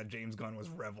seem like that James Gunn was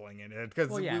reveling in it. Because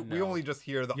we only just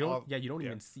hear the... You don't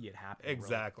even see it happen.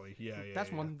 Exactly, really. Yeah.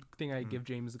 That's one thing I give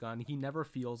James Gunn. He never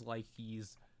feels like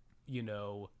he's,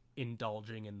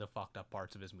 indulging in the fucked up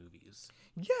parts of his movies.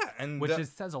 Yeah, and... Which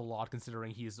says a lot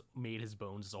considering he's made his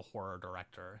bones as a horror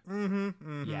director.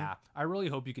 Yeah, I really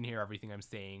hope you can hear everything I'm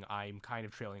saying. I'm kind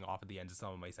of trailing off at the end of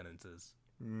some of my sentences.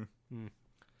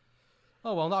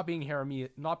 Oh well, not being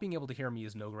able to hear me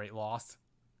is no great loss.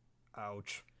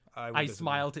 Ouch. I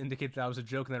smiled to indicate that was a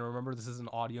joke, and then remember this is an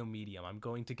audio medium. I'm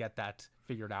going to get that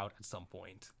figured out at some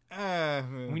point.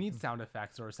 We need sound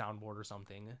effects or a soundboard or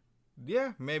something.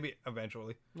 Yeah, maybe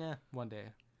eventually. Yeah, one day.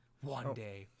 One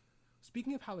day.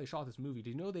 Speaking of how they shot this movie,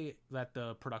 did you know that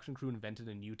the production crew invented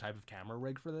a new type of camera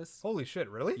rig for this? Holy shit,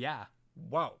 really? Yeah.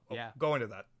 Wow. Yeah. Go into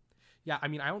that. Yeah, I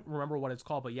mean, I don't remember what it's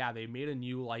called, but yeah, they made a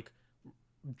new,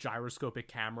 gyroscopic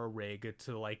camera rig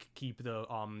to, keep the,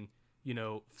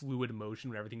 fluid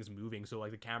motion when everything's moving. So,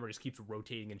 the camera just keeps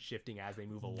rotating and shifting as they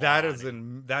move along. That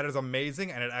is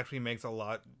amazing, and it actually makes a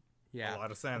lot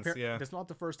of sense, yeah. It's not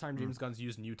the first time James Gunn's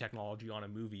used new technology on a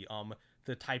movie.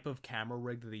 The type of camera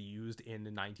rig that they used in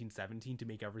 1917 to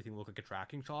make everything look like a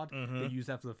tracking shot, they used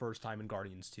that for the first time in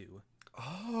Guardians 2.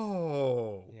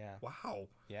 Oh. Yeah. Wow.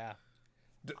 Yeah.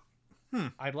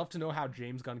 I'd love to know how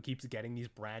James Gunn keeps getting these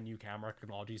brand new camera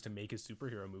technologies to make his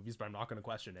superhero movies, but I'm not going to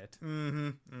question it.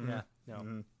 Yeah.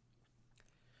 No.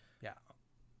 Yeah.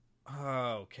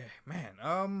 Okay,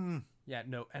 man. Yeah.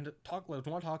 No. And do you want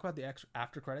to talk about the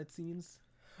after credit scenes?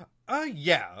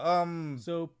 Yeah.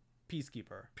 So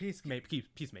Peacekeeper.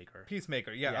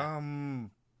 Peacemaker. Yeah.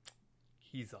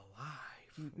 He's alive.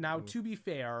 Now, to be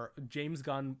fair, James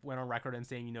Gunn went on record and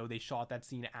saying, they shot that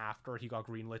scene after he got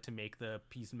greenlit to make the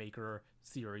Peacemaker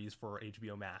series for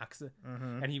HBO Max.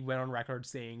 And he went on record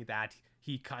saying that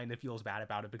he kind of feels bad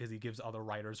about it because he gives other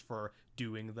writers for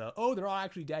doing they're all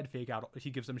actually dead fake out. He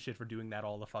gives them shit for doing that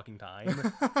all the fucking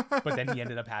time. But then he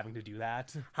ended up having to do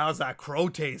that. How's that crow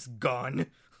taste, Gunn?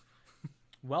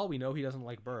 Well, we know he doesn't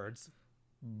like birds.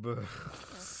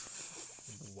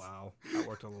 Wow, that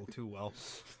worked a little too well.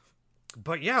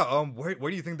 But yeah, where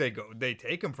do you think they go? They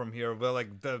take him from here? Well,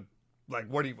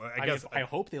 what do you? I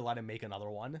hope they let him make another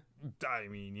one. I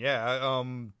mean, yeah.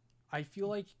 I feel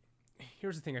like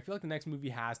here's the thing. I feel like the next movie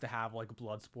has to have like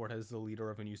Bloodsport as the leader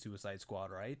of a new Suicide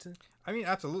Squad, right? I mean,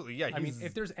 absolutely, yeah. I mean,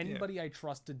 if there's anybody I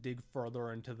trust to dig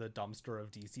further into the dumpster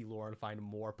of DC lore and find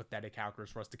more pathetic characters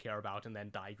for us to care about and then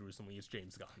die gruesomely, it's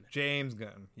James Gunn. James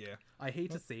Gunn, yeah. I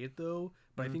hate to say it though,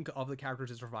 but I think of the characters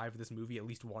that survived this movie, at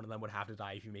least one of them would have to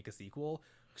die if you make a sequel.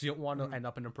 Because you don't want to end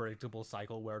up in a predictable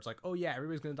cycle where it's like, oh yeah,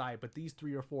 everybody's going to die, but these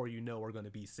 3 or 4 are going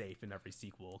to be safe in every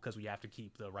sequel because we have to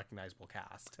keep the recognizable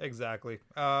cast. Exactly.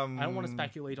 I don't want to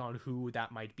speculate on who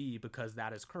that might be because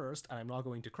that is cursed, and I'm not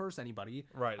going to curse anybody.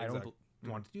 Right, I don't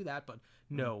want to do that, but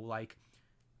no, like,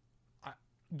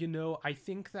 I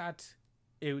think that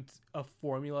it's a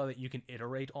formula that you can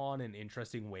iterate on in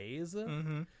interesting ways.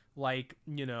 Like,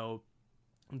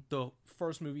 the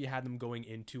first movie had them going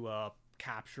into a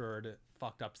captured,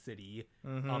 fucked up city.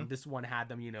 This one had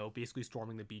them, basically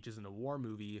storming the beaches in a war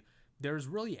movie. There's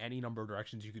really any number of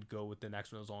directions you could go with the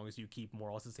next one as long as you keep more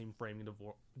or less the same framing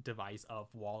device of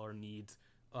Waller needs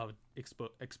an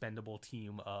expendable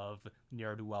team of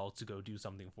ne'er-do-wells to go do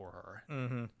something for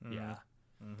her. Yeah.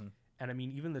 And I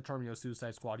mean, even the term,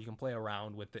 Suicide Squad, you can play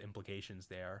around with the implications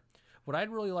there. What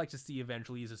I'd really like to see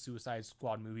eventually is a Suicide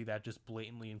Squad movie that just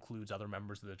blatantly includes other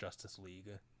members of the Justice League.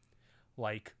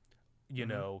 Like,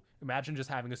 imagine just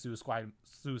having a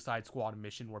Suicide Squad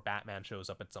mission where Batman shows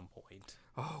up at some point.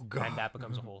 Oh, God. And that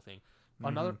becomes a whole thing.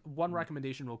 One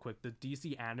recommendation real quick. The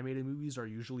DC animated movies are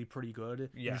usually pretty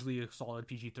good. Yeah. Usually a solid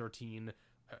PG-13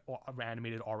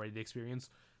 animated R-rated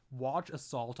experience. Watch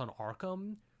Assault on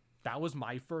Arkham. That was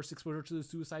my first exposure to the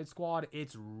Suicide Squad.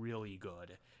 It's really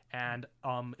good. And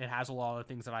it has a lot of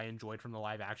things that I enjoyed from the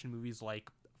live action movies, like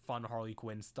fun Harley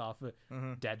Quinn stuff,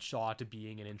 Deadshot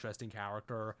being an interesting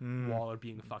character, Waller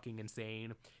being fucking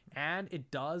insane, and it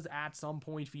does at some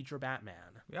point feature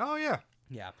Batman. Oh, yeah.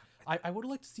 Yeah. I would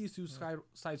like to see a Suicide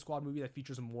Squad movie that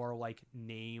features more like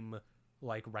name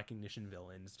like recognition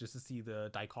villains, just to see the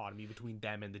dichotomy between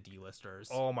them and the D-listers.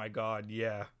 Oh my God,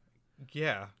 yeah.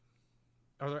 Yeah.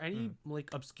 Are there any like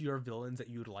obscure villains that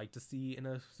you'd like to see in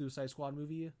a Suicide Squad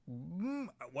movie?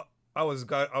 What? I was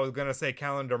gonna say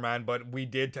Calendar Man, but we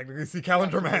did technically see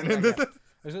Calendar Man in this. I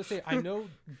was gonna say, I know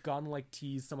Gunn like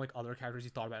teased some like other characters he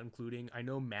thought about including. I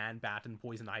know Man Bat and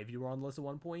Poison Ivy were on the list at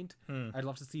one point. I'd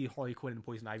love to see Harley Quinn and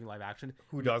Poison Ivy live action.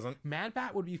 Who doesn't? Man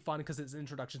Bat would be fun because it's an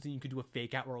introduction scene. You could do a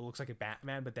fake out where it looks like a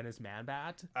Batman, but then it's Man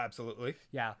Bat. Absolutely.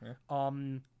 Yeah.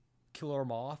 Killer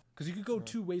Moth, because you could go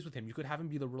two ways with him. You could have him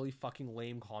be the really fucking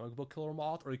lame comic book Killer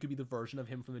Moth, or he could be the version of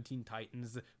him from the Teen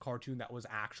Titans cartoon that was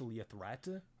actually a threat.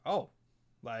 Oh,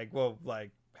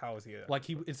 how is he? Like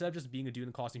he, instead of just being a dude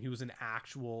in costume, he was an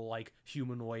actual like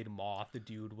humanoid moth, the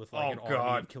dude with like an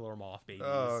army of Killer Moth babies.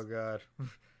 Oh God.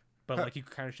 But like you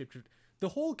could kind of shift the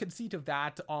whole conceit of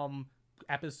that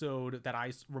episode that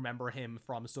I remember him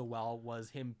from so well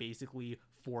was him basically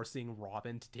forcing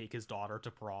Robin to take his daughter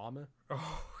to prom.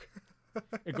 Oh.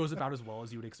 It goes about as well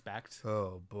as you would expect.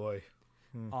 Oh boy.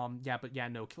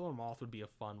 No, Killer Moth would be a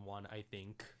fun one, I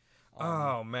think.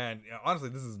 Oh man, honestly,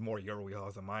 this is more your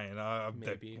wheelhouse than mine.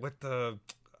 Maybe.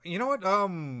 You know what?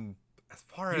 As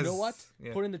far as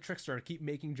yeah. Put in the Trickster and keep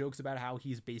making jokes about how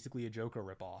he's basically a Joker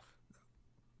ripoff.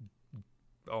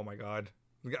 Oh my God.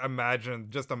 Imagine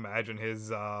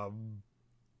his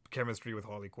chemistry with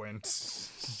Harley Quinn.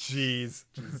 Jeez.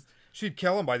 She'd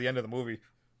kill him by the end of the movie.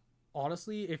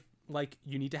 Honestly, if like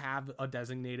you need to have a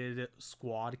designated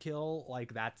squad kill,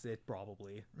 like that's it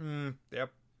probably.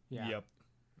 Yep. Yeah. Yep.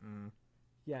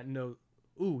 Yeah, no.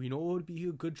 Ooh, you know what would be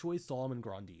a good choice? Solomon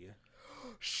Grundy.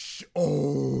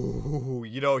 Oh,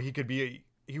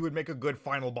 he would make a good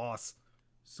final boss.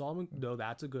 No,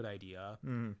 that's a good idea.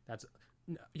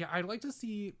 I'd like to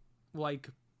see like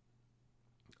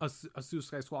a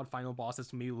Suicide Squad final boss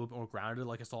that's maybe a little bit more grounded,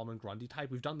 like a Solomon Grundy type.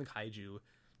 We've done the kaiju.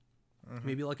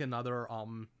 Maybe like another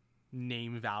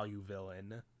name value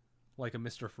villain, like a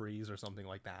Mr. Freeze or something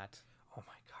like that. Oh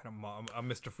my God, a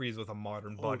Mr. Freeze with a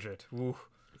modern budget. Ooh.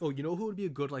 Oh, you know who would be a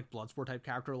good like Bloodsport type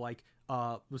character, like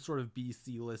the sort of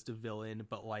B-C list of villain,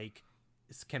 but like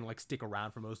can like stick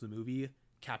around for most of the movie?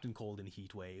 Captain Cold in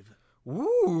Heatwave.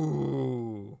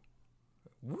 Woo!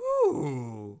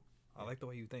 I like the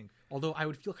way you think. Although I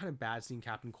would feel kind of bad seeing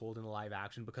Captain Cold in a live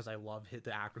action because I love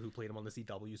the actor who played him on the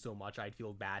CW so much. I'd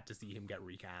feel bad to see him get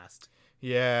recast.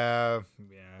 Yeah.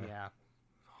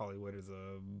 Hollywood is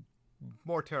a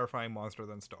more terrifying monster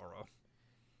than Starro.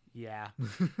 Yeah.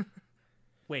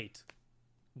 Wait.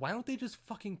 Why don't they just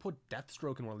fucking put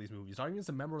Deathstroke in one of these movies? Not even as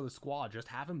a member of the squad. Just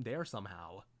have him there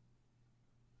somehow.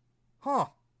 Huh.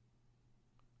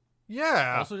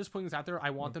 Yeah. Also, just putting this out there,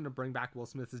 I want them to bring back Will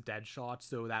Smith as Deadshot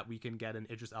so that we can get an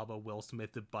Idris Elba Will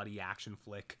Smith buddy action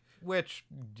flick Which,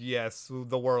 yes,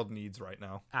 the world needs right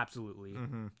now. Absolutely.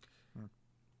 Mm-hmm.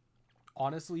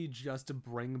 Honestly, just to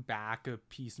bring back a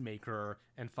Peacemaker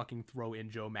and fucking throw in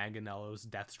Joe Manganiello's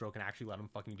Deathstroke and actually let him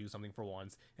fucking do something for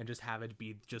once, and just have it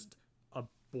be just a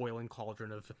boiling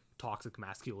cauldron of toxic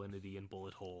masculinity and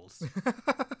bullet holes.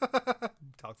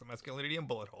 Toxic masculinity and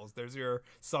bullet holes. There's your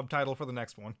subtitle for the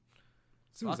next one.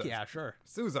 Fuck yeah, sure.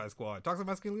 Suicide Squad. Toxic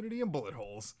masculinity and bullet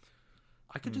holes.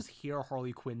 I could just hear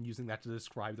Harley Quinn using that to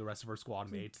describe the rest of her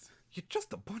squad mates. You're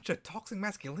just a bunch of toxic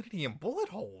masculinity and bullet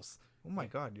holes. Oh my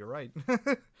god, you're right.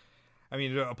 I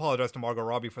mean, I apologize to Margot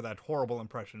Robbie for that horrible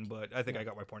impression, but I think I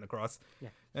got my point across. Yeah.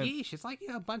 And- Yeesh, it's like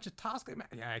a bunch of toxic...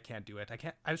 Yeah, I can't do it.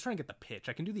 I was trying to get the pitch.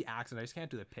 I can do the accent, I just can't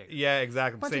do the pitch. Yeah,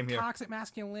 exactly. Bunch Same of here. toxic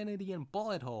masculinity and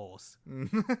bullet holes.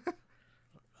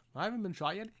 I haven't been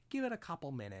shot yet. Give it a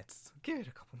couple minutes. Give it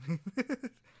a couple minutes.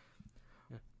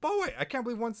 By the way, I can't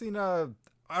believe one scene. I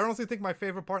honestly think my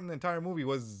favorite part in the entire movie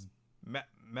was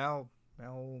Milton.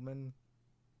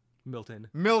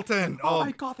 Milton. Oh Oh,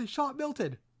 my god, they shot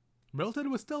Milton.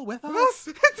 Milton was still with us. yes!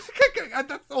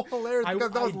 That's so hilarious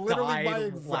because that was literally my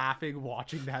died laughing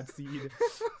watching that scene.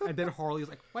 And then Harley's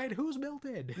like, wait, who's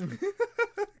Milton?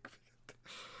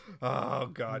 Oh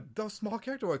god, those small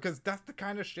character work, because that's the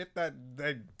kind of shit that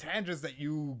the tangents that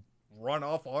you run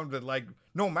off on, that like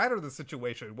no matter the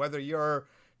situation, whether you're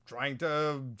trying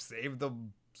to save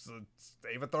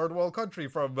a third world country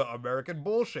from American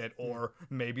bullshit, or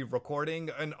maybe recording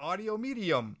an audio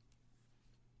medium.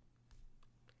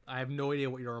 I have no idea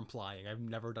what you're implying. I've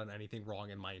never done anything wrong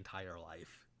in my entire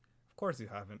life. Of course you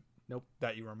haven't. Nope.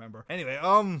 That you remember. Anyway,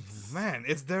 man,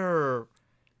 is there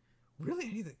really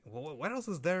anything? What else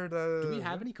is there to... Do we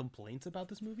have any complaints about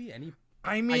this movie? I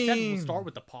I mean... said we'll start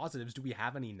with the positives. Do we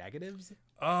have any negatives?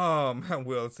 Well,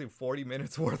 let's see, 40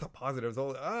 minutes worth of positives.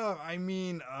 Let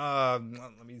me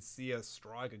see a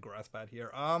straw I could grasp at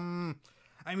here.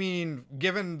 I mean,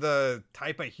 given the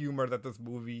type of humor that this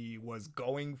movie was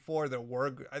going for, I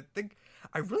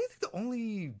really think the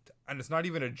only, and it's not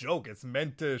even a joke, it's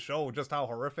meant to show just how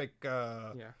horrific,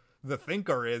 the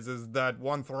Thinker is that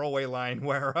one throwaway line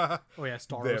where, Oh yeah,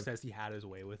 Starro says he had his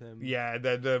way with him. yeah,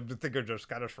 the Thinker just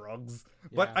kind of shrugs.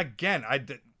 But Yeah. again,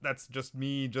 that's just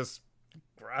me just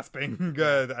grasping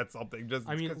at something. Just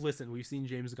I mean, 'cause- listen, we've seen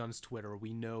James Gunn's Twitter.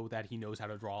 We know that he knows how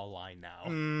to draw a line now.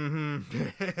 Mhm.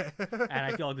 And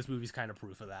I feel like this movie's kind of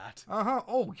proof of that. Uh-huh.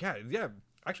 Oh, yeah.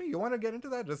 Actually, you want to get into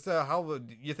that? Just how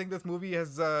you think this movie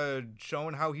has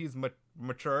shown how he's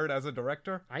matured as a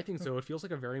director? I think so. It feels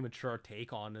like a very mature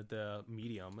take on the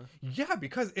medium. Yeah,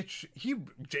 because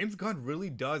James Gunn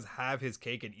really does have his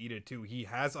cake and eat it too. He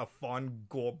has a fun,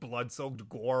 blood-soaked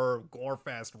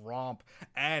gore-fest romp,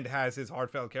 and has his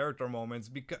heartfelt character moments.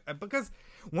 Because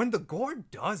when the gore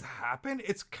does happen,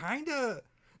 it's kind of,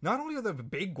 not only are the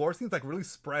big gore scenes like really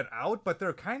spread out, but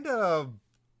they're kind of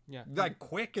Yeah. like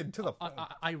quick and to the point.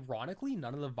 Ironically,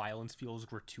 none of the violence feels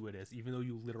gratuitous, even though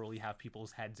you literally have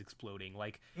people's heads exploding.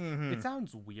 Like, Mhm. it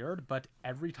sounds weird, but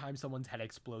every time someone's head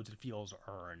explodes, it feels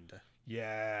earned.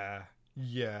 Yeah.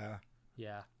 Yeah.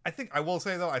 I will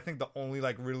say though, I think the only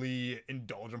like really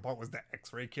indulgent part was the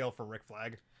X-ray kill for Rick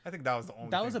Flag. I think that was the only.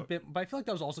 That was a bit, but I feel like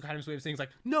that was also kind of his way of saying, it's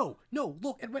like, no,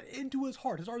 look, it went into his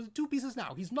heart. His heart is in two pieces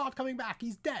now. He's not coming back.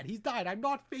 He's dead. He's died. I'm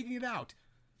not faking it out.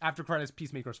 After credits,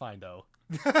 Peacemaker's fine, though.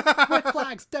 Rick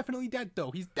Flag's definitely dead, though.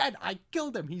 He's dead. I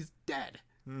killed him. He's dead.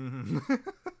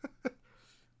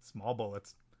 Small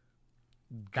bullets.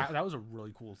 That was a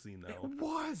really cool scene, though. It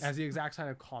was. As the exact kind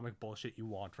of comic bullshit you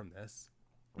want from this.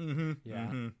 Mm-hmm. Yeah.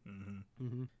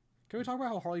 Mm-hmm. Can we talk about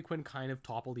how Harley Quinn kind of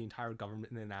toppled the entire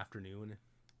government in an afternoon,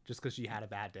 just because she had a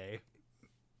bad day?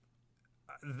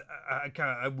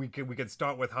 We could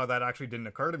start with how that actually didn't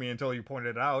occur to me until you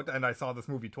pointed it out, and I saw this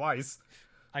movie twice.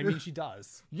 I mean, she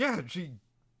does. Yeah, she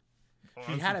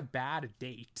had a bad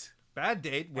date bad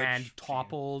date, which and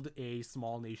toppled a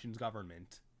small nation's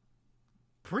government.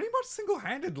 pretty much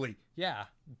single-handedly Yeah.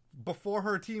 before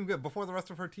the rest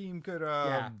of her team could.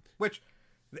 Yeah. Which,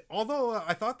 although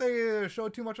I thought they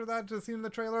showed too much of that to see in the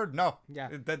trailer, no. Yeah.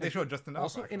 They showed just enough.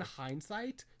 Also, in actually.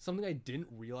 hindsight, something I didn't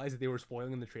realize that they were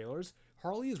spoiling in the trailers,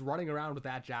 Harley is running around with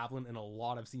that javelin in a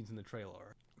lot of scenes in the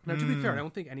trailer. Now, to be fair, I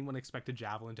don't think anyone expected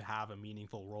Javelin to have a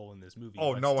meaningful role in this movie.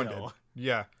 Oh, but no one still, did.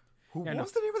 Yeah. Yeah, What no.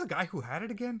 was the name of the guy who had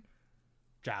it again?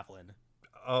 Javelin.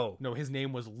 Oh. No, his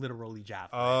name was literally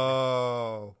Javelin.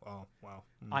 Oh, wow.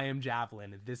 I am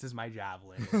Javelin. This is my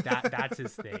Javelin. That's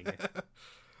his thing.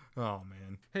 Oh,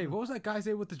 man. Hey, what was that guy's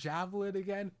name with the Javelin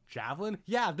again? Javelin?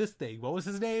 Yeah, this thing. What was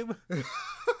his name?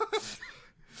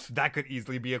 That could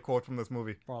easily be a quote from this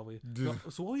movie. Probably. No,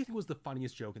 so what do you think was the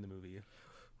funniest joke in the movie?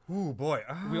 Ooh, boy.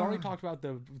 We already talked about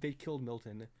they killed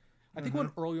Milton. I think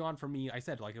when early on for me, I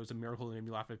said like it was a miracle that made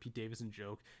me laugh at a Pete Davidson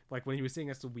joke. Like when he was saying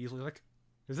this to Weasley, like,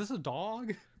 is this a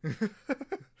dog?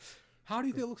 How do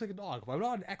you think it looks like a dog? Well, I'm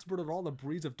not an expert at all the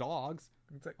breeds of dogs.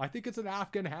 like, I think it's an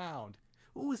Afghan hound.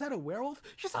 Oh, is that a werewolf?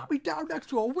 You saw me down next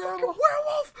to a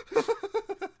werewolf.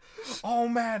 oh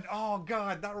man, oh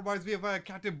god, that reminds me of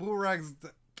Captain Boomerang's.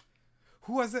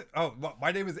 Who was it? Oh,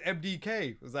 my name is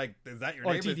MDK. It was like, is that your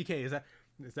name? TDK, is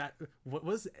that what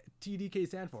does TDK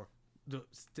stand for?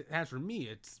 Stands for me.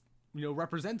 It's,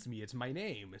 represents me. It's my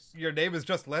name. Your name is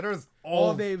just letters?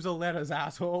 All names are letters,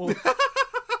 asshole.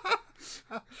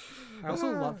 I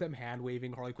also love them hand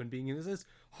waving Harley Quinn being in this.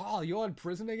 Oh, you're in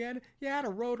prison again? Yeah, I had a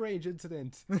road rage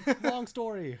incident. Long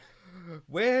story.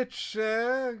 Which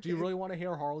do you really want to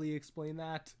hear Harley explain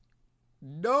that?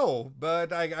 No,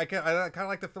 but I kind of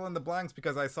like to fill in the blanks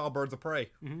because I saw Birds of Prey.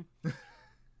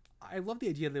 I love the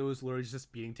idea that it was literally just a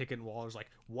speeding ticket and Waller's like,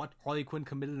 what? Harley Quinn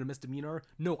committed a misdemeanor?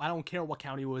 No, I don't care what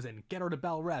county it was in. Get her to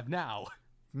Belle Rev now.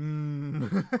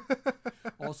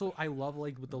 Also, I love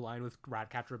like with the line with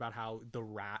Ratcatcher about how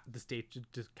the state should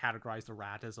just categorize the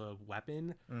rat as a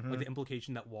weapon. Like the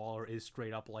implication that Waller is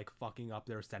straight up like fucking up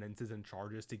their sentences and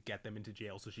charges to get them into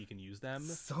jail so she can use them.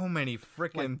 So many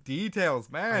freaking details,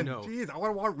 man. I know. Jeez, I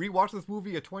want to rewatch this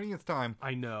movie a 20th time.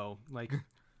 I know. Like,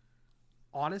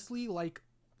 honestly, like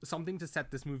something to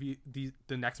set this movie,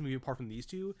 the next movie apart from these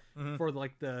two, for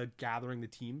like the gathering the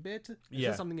team bit. It's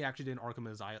just something they actually did in Arkham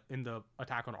Asylum, in the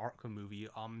Attack on Arkham movie.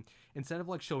 Instead of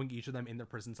like showing each of them in their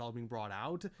prison cell being brought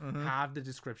out, have the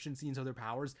description scenes of their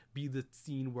powers be the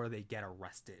scene where they get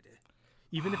arrested.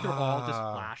 Even if they're all just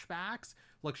flashbacks,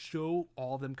 like show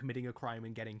all of them committing a crime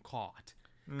and getting caught.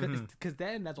 Because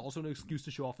then that's also an excuse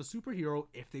to show off a superhero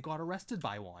if they got arrested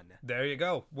by one. There you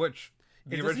go. Which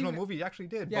the original movie actually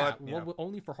did. Yeah, but, well,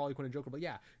 only for Harley Quinn and Joker. But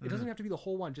yeah, it doesn't have to be the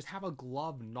whole one. Just have a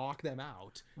glove knock them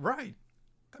out. Right.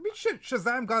 I mean, shit,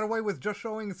 Shazam got away with just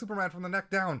showing Superman from the neck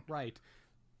down. Right.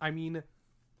 I mean,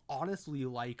 honestly,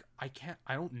 like, I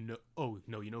don't know. Oh,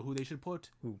 no, you know who they should put?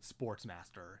 Who?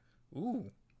 Sportsmaster.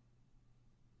 Ooh.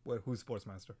 What? Who's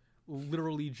Sportsmaster?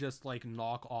 Literally just, like,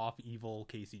 knock off evil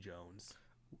Casey Jones.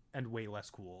 And way less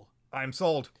cool. I'm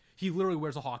sold. He literally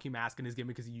wears a hockey mask in his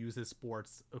gimmick because he uses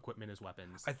sports equipment as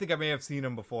weapons. I think I may have seen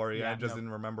him before. Yeah, I just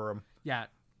didn't remember him. Yeah,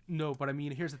 no, but I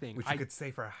mean, here's the thing. Which you could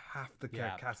say for half the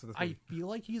cast of this movie. I feel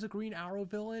like he's a Green Arrow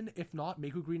villain. If not,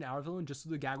 make a Green Arrow villain just so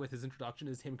the gag with his introduction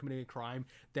is him committing a crime,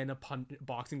 then a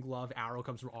boxing glove arrow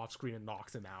comes from off screen and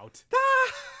knocks him out.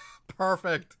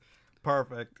 Perfect.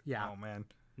 Yeah. Oh, man.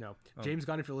 No. James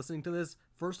Gunn, if you're listening to this,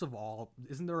 first of all,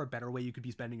 isn't there a better way you could be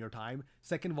spending your time?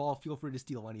 Second of all, feel free to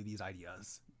steal any of these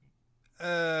ideas.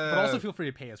 But also feel free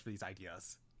to pay us for these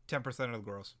ideas. 10% of the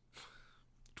gross.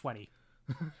 20.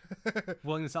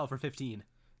 Willing to sell for 15.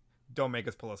 Don't make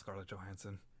us pull a Scarlett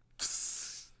Johansson.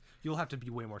 You'll have to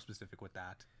be way more specific with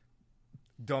that.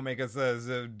 Don't make us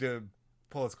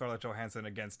pull a Scarlett Johansson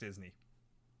against Disney.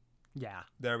 Yeah.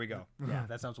 There we go. Yeah,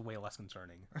 that sounds way less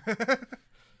concerning.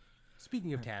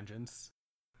 Speaking of tangents.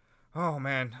 Oh,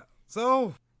 man.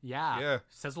 So... Yeah.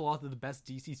 Says a lot that the best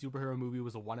DC superhero movie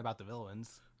was the one about the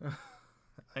villains.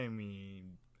 I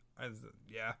mean...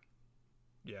 Yeah.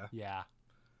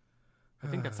 I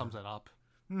think that sums it up.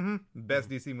 Best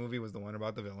DC movie was the one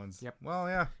about the villains. Yep. Well,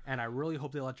 yeah. And I really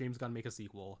hope they let James Gunn make a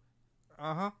sequel.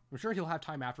 I'm sure he'll have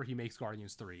time after he makes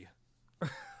Guardians 3.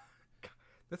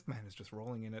 This man is just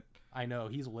rolling in it. I know,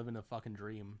 he's living a fucking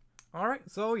dream. All right,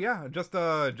 so yeah, just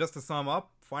to sum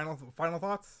up, final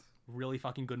thoughts. Really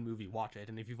fucking good movie. Watch it,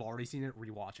 and if you've already seen it,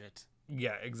 rewatch it.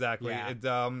 Yeah, exactly. Yeah. It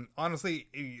honestly,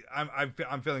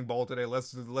 I'm feeling bold today.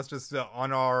 Let's just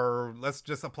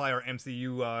apply our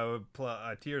MCU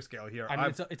tier scale here. I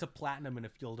mean, it's a platinum in a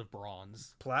field of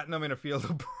bronze. Platinum in a field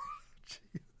of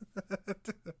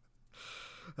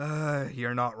bronze.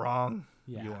 You're not wrong.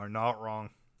 Yeah. You are not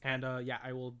wrong. And yeah,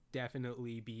 I will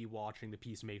definitely be watching the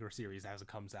Peacemaker series as it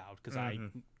comes out because I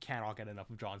cannot get enough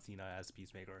of John Cena as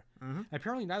Peacemaker. And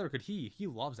apparently neither could he. He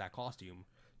loves that costume.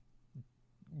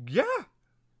 Yeah.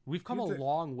 We've come a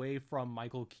long way from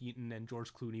Michael Keaton and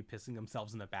George Clooney pissing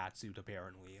themselves in the bat suit,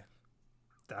 apparently.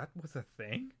 That was a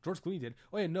thing? George Clooney did.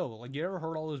 Oh yeah, no, like you ever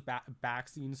heard all those back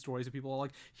scene stories of people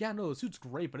like, yeah, no, the suit's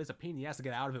great, but it's a pain in the ass to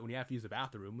get out of it when you have to use the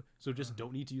bathroom, so just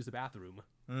don't need to use the bathroom.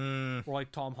 Or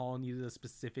like Tom Holland needed a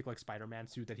specific like Spider-Man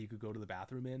suit that he could go to the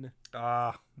bathroom in.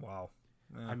 Wow.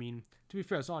 Yeah. I mean, to be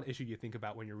fair, it's not an issue you think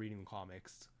about when you're reading the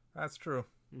comics. That's true.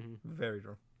 Very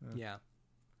true. Yeah.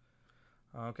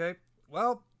 Okay.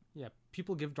 Well. Yeah,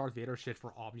 people give Darth Vader shit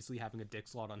for obviously having a dick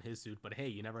slot on his suit, but hey,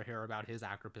 you never hear about his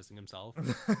actor pissing himself.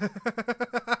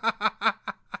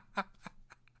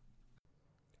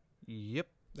 Yep,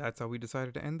 that's how we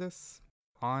decided to end this.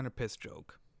 on a piss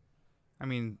joke. I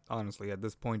mean, honestly, at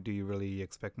this point, do you really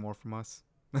expect more from us?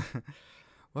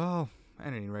 Well,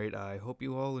 at any rate, I hope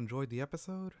you all enjoyed the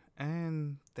episode,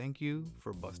 and thank you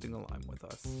for busting a line with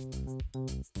us.